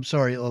 I'm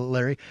sorry,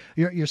 Larry,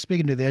 you're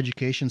speaking to the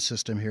education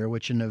system here,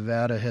 which in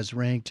Nevada has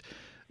ranked,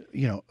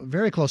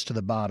 very close to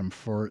the bottom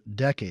for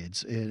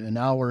decades. And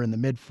now we're in the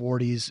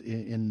mid-40s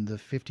in the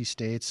 50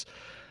 states.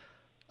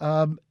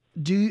 Since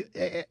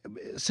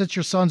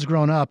your son's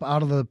grown up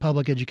out of the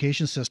public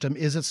education system,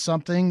 is it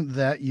something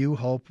that you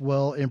hope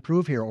will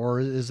improve here, or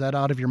is that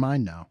out of your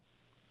mind now?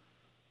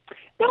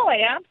 No, I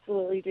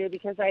absolutely do,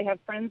 because I have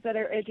friends that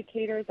are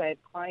educators. I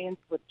have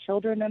clients with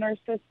children in our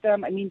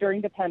system. I mean,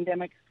 during the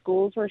pandemic,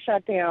 schools were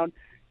shut down.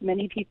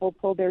 Many people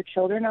pulled their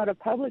children out of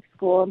public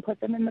school and put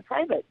them in the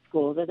private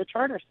schools or the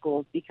charter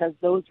schools because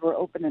those were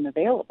open and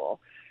available.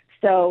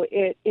 So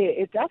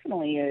it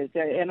definitely is.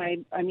 And I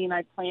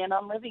plan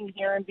on living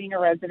here and being a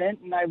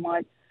resident, and I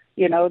want,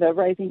 the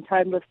rising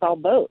tide lifts all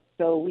boats.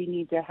 So we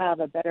need to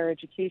have a better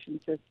education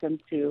system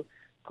to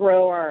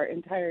grow our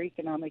entire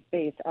economic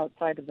base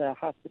outside of the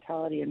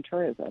hospitality and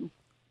tourism.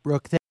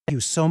 Brooke, thank you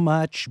so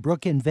much.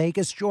 Brooke in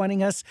Vegas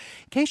joining us.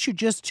 In case you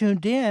just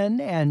tuned in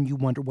and you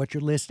wonder what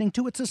you're listening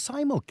to, it's a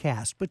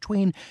simulcast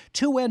between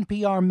two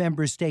NPR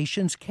member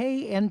stations,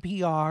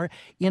 KNPR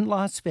in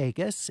Las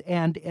Vegas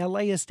and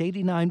LAist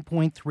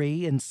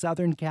 89.3 in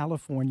Southern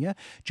California.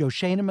 Joe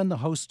Shaneman, the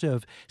host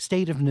of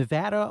State of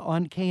Nevada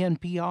on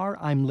KNPR.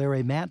 I'm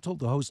Larry Mantle,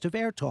 the host of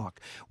Air Talk,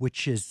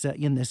 which is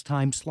in this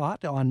time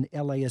slot on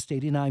LAist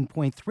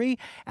 89.3.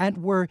 And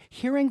we're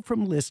hearing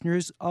from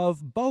listeners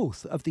of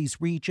both of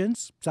these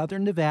regions,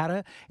 Southern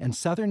Nevada and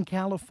Southern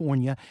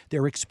California,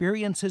 their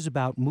experiences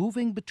about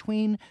moving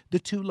between the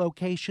two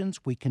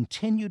locations. We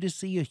continue to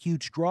see a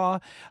huge draw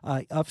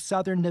of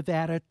Southern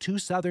Nevada to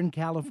Southern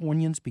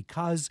Californians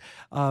because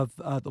of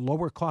the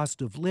lower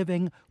cost of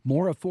living,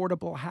 more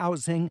affordable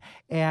housing,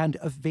 and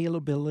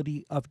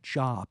availability of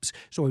jobs.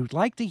 So I would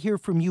like to hear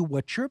from you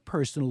what your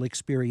personal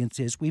experience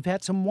is. We've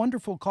had some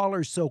wonderful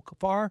callers so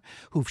far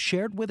who've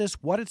shared with us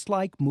what it's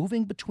like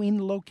moving between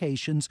the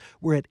locations.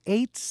 We're at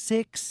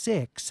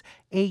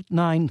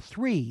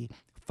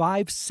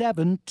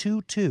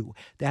 866-893-5722.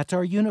 That's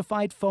our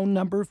unified phone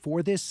number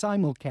for this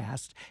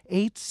simulcast,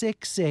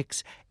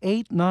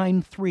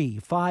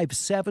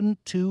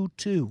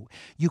 866-893-5722.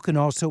 You can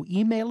also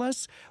email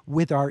us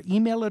with our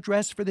email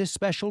address for this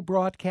special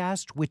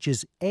broadcast, which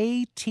is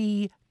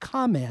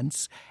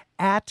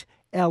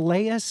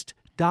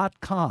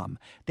atcomments@laist.com.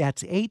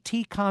 That's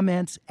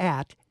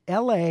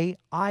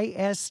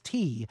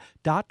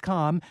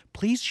atcomments@laist.com.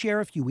 Please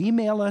share, if you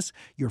email us,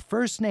 your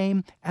first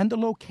name and the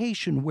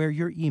location where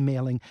you're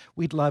emailing.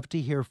 We'd love to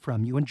hear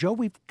from you. And Joe,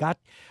 we've got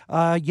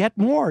yet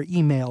more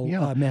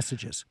email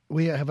messages.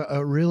 We have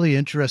a really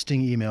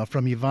interesting email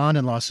from Yvonne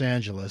in Los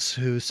Angeles,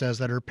 who says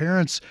that her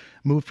parents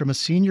moved from a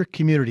senior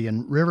community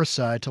in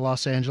Riverside to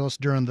Los Angeles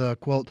during the,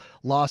 quote,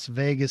 Las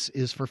Vegas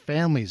is for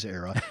families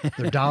era.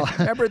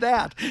 Remember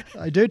that?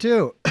 I do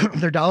too.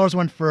 Their dollars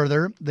went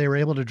further. They were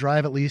able to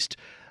drive at least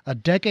a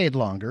decade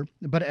longer,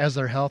 but as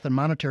their health and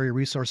monetary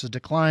resources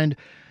declined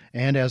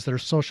and as their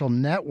social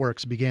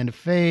networks began to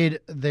fade,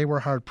 they were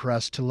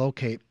hard-pressed to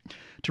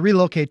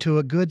relocate to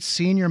a good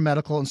senior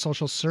medical and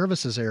social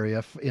services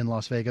area in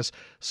Las Vegas.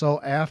 So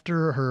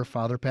after her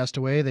father passed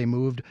away, they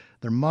moved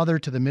their mother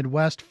to the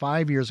Midwest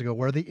 5 years ago,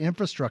 where the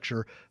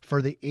infrastructure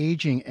for the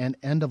aging and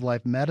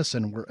end-of-life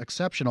medicine were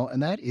exceptional,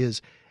 and that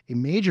is a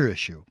major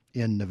issue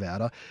in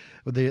Nevada.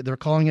 They're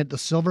calling it the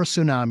silver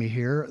tsunami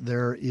here.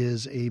 There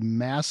is a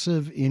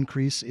massive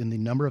increase in the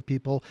number of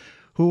people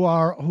who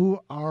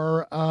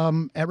are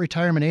at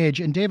retirement age.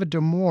 And David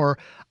Demore,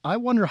 I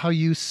wonder how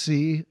you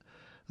see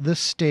the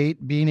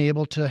state being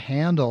able to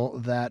handle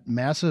that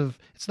massive.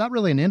 It's not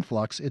really an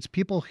influx. It's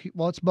people.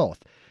 Well, it's both.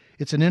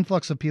 It's an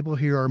influx of people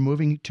who are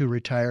moving to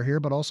retire here,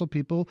 but also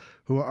people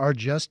who are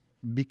just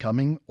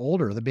becoming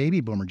older, the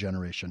baby boomer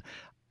generation.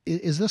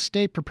 Is this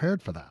state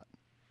prepared for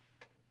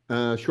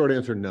that? Short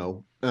answer,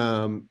 no.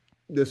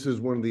 This is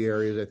one of the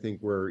areas I think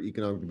where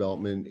economic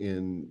development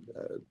in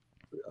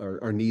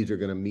our needs are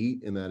going to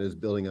meet, and that is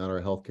building out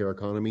our healthcare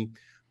economy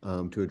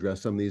to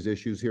address some of these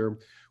issues here.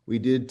 We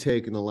did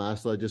take in the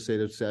last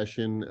legislative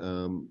session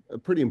a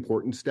pretty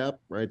important step,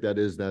 right? That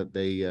is that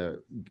they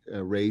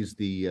raised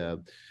the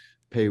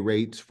pay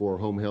rates for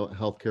home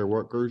health care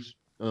workers.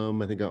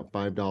 I think about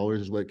 $5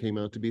 is what it came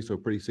out to be, so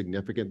pretty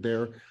significant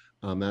there.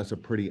 That's a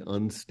pretty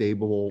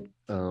unstable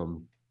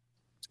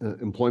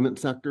employment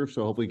sector,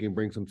 so hopefully we can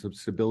bring some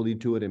stability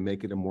to it and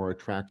make it a more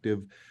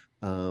attractive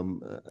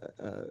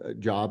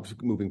jobs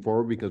moving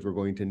forward, because we're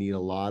going to need a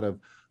lot of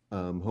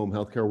home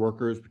healthcare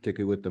workers,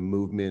 particularly with the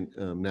movement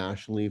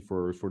nationally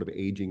for sort of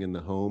aging in the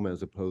home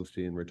as opposed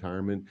to in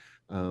retirement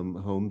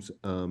homes.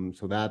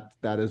 So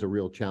that is a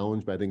real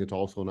challenge, but I think it's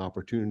also an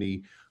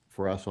opportunity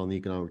for us on the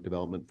economic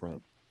development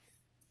front.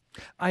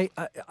 I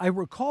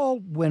recall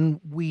when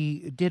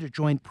we did a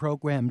joint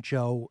program,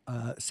 Joe,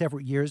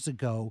 several years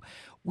ago,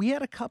 we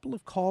had a couple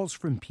of calls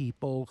from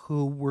people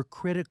who were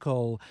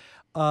critical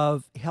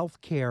of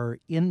healthcare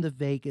in the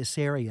Vegas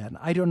area. And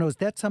I don't know, is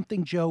that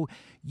something, Joe,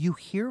 you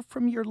hear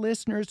from your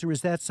listeners, or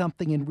is that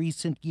something in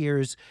recent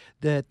years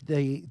that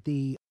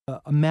the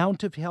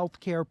amount of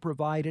healthcare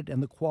provided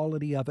and the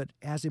quality of it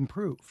has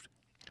improved?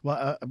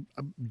 Well,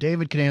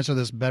 David can answer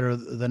this better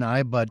than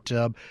I, but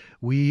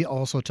we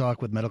also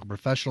talk with medical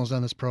professionals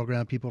on this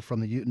program, people from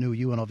the new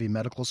UNLV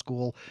Medical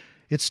School.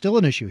 It's still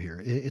an issue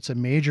here. It's a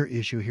major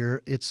issue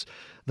here. It's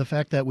the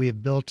fact that we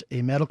have built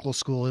a medical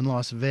school in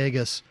Las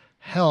Vegas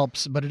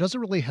helps, but it doesn't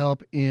really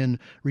help in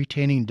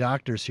retaining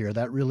doctors here.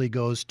 That really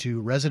goes to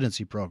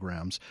residency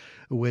programs,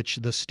 which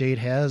the state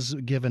has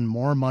given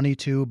more money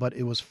to, but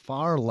it was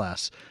far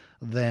less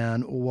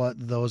than what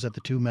those at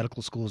the two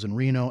medical schools in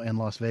Reno and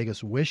Las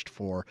Vegas wished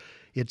for.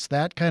 It's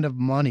that kind of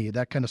money,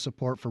 that kind of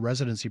support for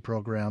residency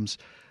programs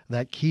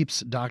that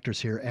keeps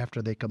doctors here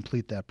after they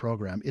complete that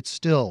program. It's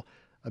still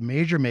a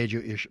major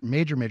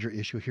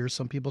issue here.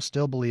 Some people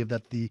still believe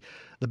that the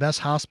best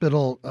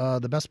hospital,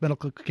 the best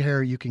medical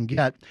care you can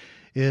get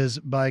is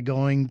by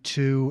going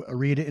to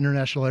Narita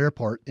International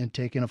Airport and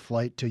taking a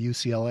flight to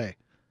UCLA.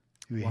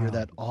 We hear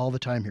that all the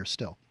time here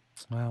still.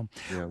 Wow.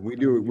 Yeah, we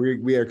do.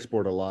 We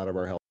export a lot of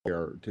our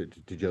healthcare,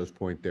 to Joe's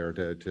point there,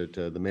 to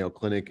the Mayo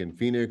Clinic in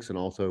Phoenix and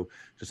also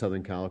to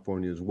Southern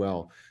California as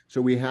well. So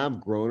we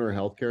have grown our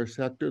healthcare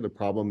sector. The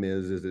problem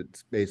is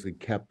it's basically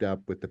kept up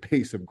with the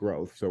pace of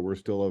growth. So we're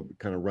still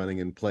kind of running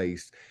in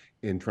place,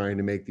 in trying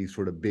to make these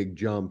sort of big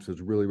jumps is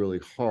really, really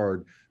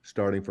hard,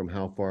 starting from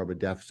how far of a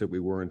deficit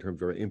we were in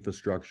terms of our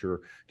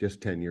infrastructure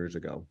just 10 years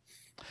ago.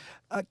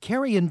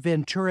 Carrie in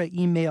Ventura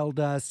emailed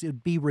us,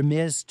 it'd be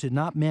remiss to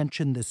not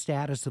mention the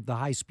status of the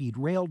high-speed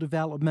rail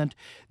development.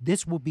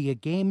 This will be a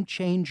game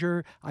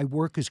changer. I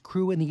work as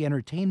crew in the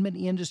entertainment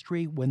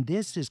industry. When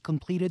this is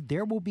completed,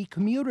 there will be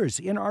commuters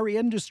in our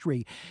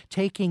industry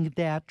taking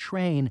that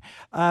train.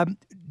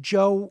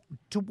 Joe,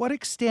 to what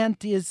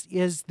extent is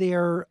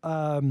there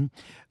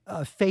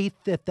faith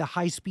that the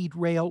high-speed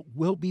rail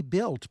will be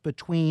built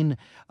between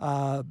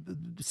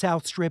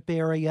South Strip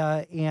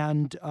area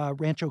and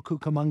Rancho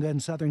Cucamonga in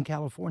Southern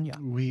California?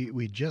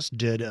 We just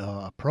did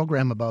a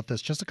program about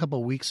this just a couple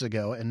of weeks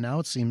ago, and now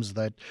it seems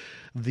that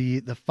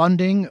the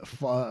funding,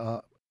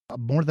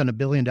 more than $1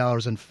 billion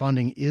in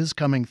funding, is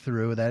coming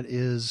through. That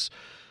is,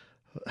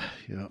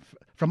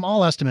 from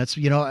all estimates,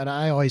 and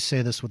I always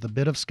say this with a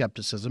bit of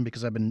skepticism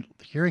because I've been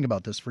hearing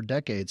about this for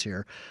decades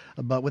here,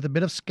 but with a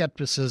bit of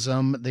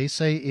skepticism, they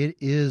say it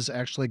is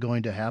actually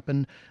going to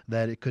happen,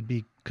 that it could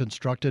be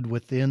constructed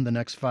within the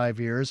next 5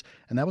 years.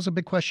 And that was a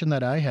big question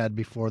that I had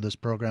before this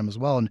program as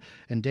well.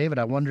 And David,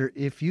 I wonder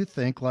if you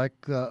think, like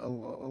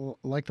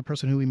the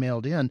person who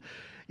emailed in,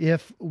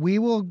 if we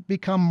will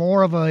become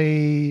more of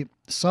a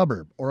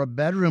suburb or a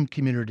bedroom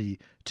community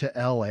to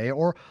LA,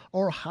 or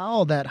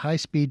how that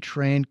high-speed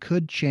train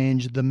could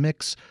change the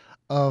mix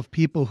of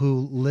people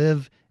who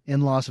live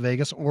in Las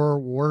Vegas or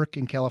work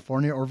in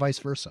California, or vice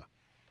versa.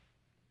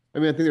 I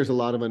mean, I think there's a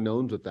lot of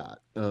unknowns with that.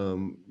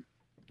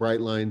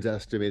 Brightline's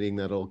estimating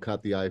that it'll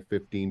cut the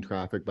I-15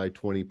 traffic by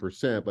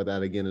 20%, but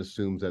that again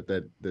assumes that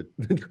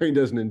the train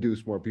doesn't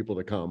induce more people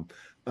to come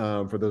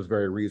for those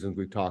very reasons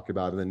we've talked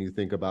about. And then you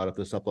think about if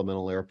the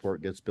supplemental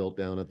airport gets built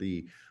down at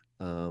the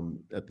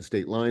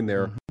state line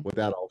there, what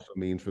that also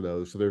means for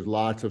those. So there's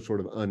lots of sort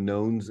of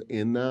unknowns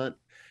in that.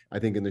 I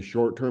think in the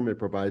short term, it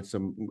provides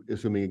some,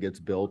 assuming it gets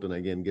built, and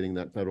again, getting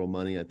that federal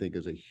money, I think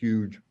is a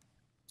huge,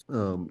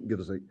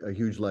 gives us a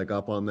huge leg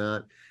up on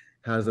that.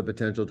 has the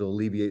potential to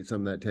alleviate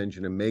some of that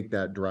tension and make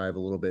that drive a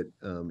little bit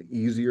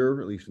easier,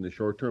 at least in the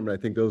short term. But I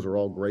think those are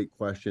all great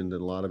questions,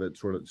 and a lot of it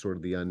sort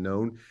of the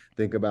unknown.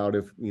 Think about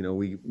if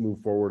we move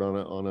forward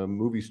on a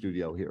movie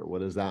studio here. What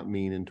does that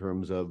mean in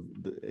terms of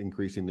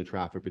increasing the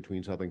traffic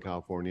between Southern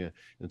California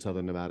and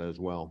Southern Nevada as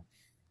well?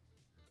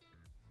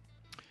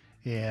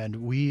 And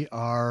we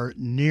are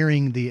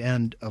nearing the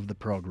end of the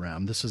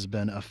program. This has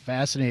been a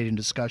fascinating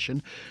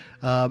discussion.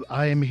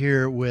 I am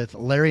here with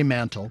Larry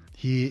Mantle.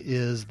 He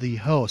is the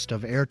host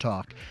of Air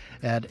Talk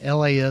at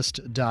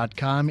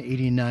LAist.com,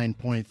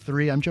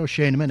 89.3. I'm Joe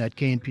Shaneman at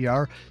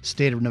KNPR,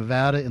 State of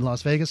Nevada in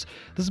Las Vegas.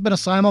 This has been a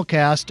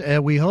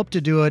simulcast. We hope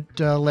to do it,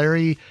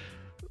 Larry,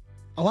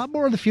 a lot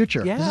more in the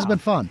future. Yeah, this has been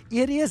fun.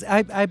 It is.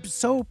 I'm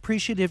so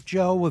appreciative,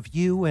 Joe, of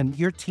you and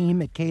your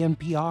team at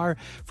KNPR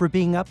for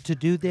being up to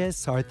do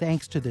this. Our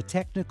thanks to the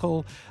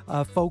technical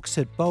folks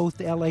at both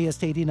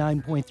LAist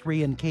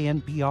 89.3 and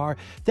KNPR.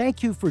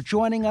 Thank you for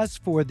joining us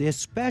for this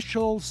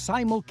special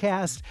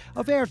simulcast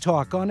of Air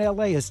Talk on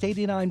LAist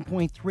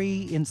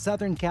 89.3 in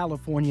Southern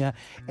California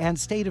and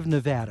State of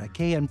Nevada,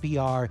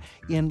 KNPR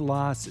in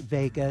Las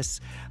Vegas.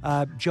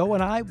 Joe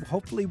and I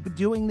hopefully will be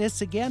doing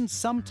this again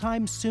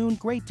sometime soon.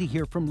 Great to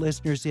hear from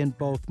listeners in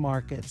both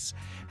markets.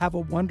 Have a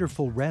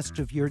wonderful rest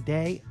of your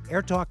day.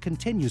 Air Talk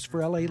continues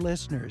for LA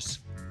listeners.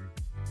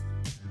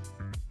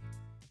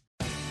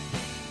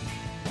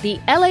 The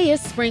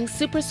LAist Spring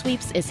Super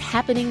Sweeps is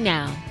happening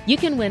now. You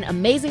can win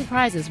amazing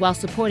prizes while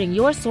supporting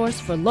your source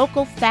for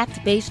local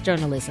fact-based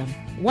journalism.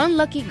 One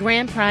lucky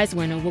grand prize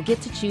winner will get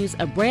to choose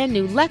a brand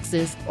new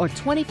Lexus or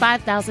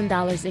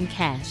 $25,000 in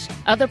cash.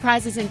 Other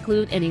prizes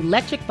include an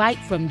electric bike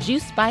from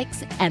Juice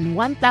Bikes and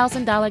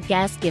 $1,000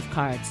 gas gift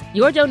cards.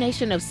 Your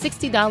donation of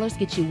 $60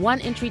 gets you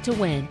one entry to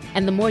win,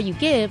 and the more you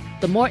give,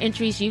 the more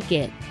entries you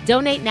get.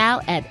 Donate now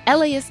at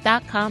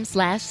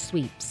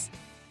LAist.com/sweeps.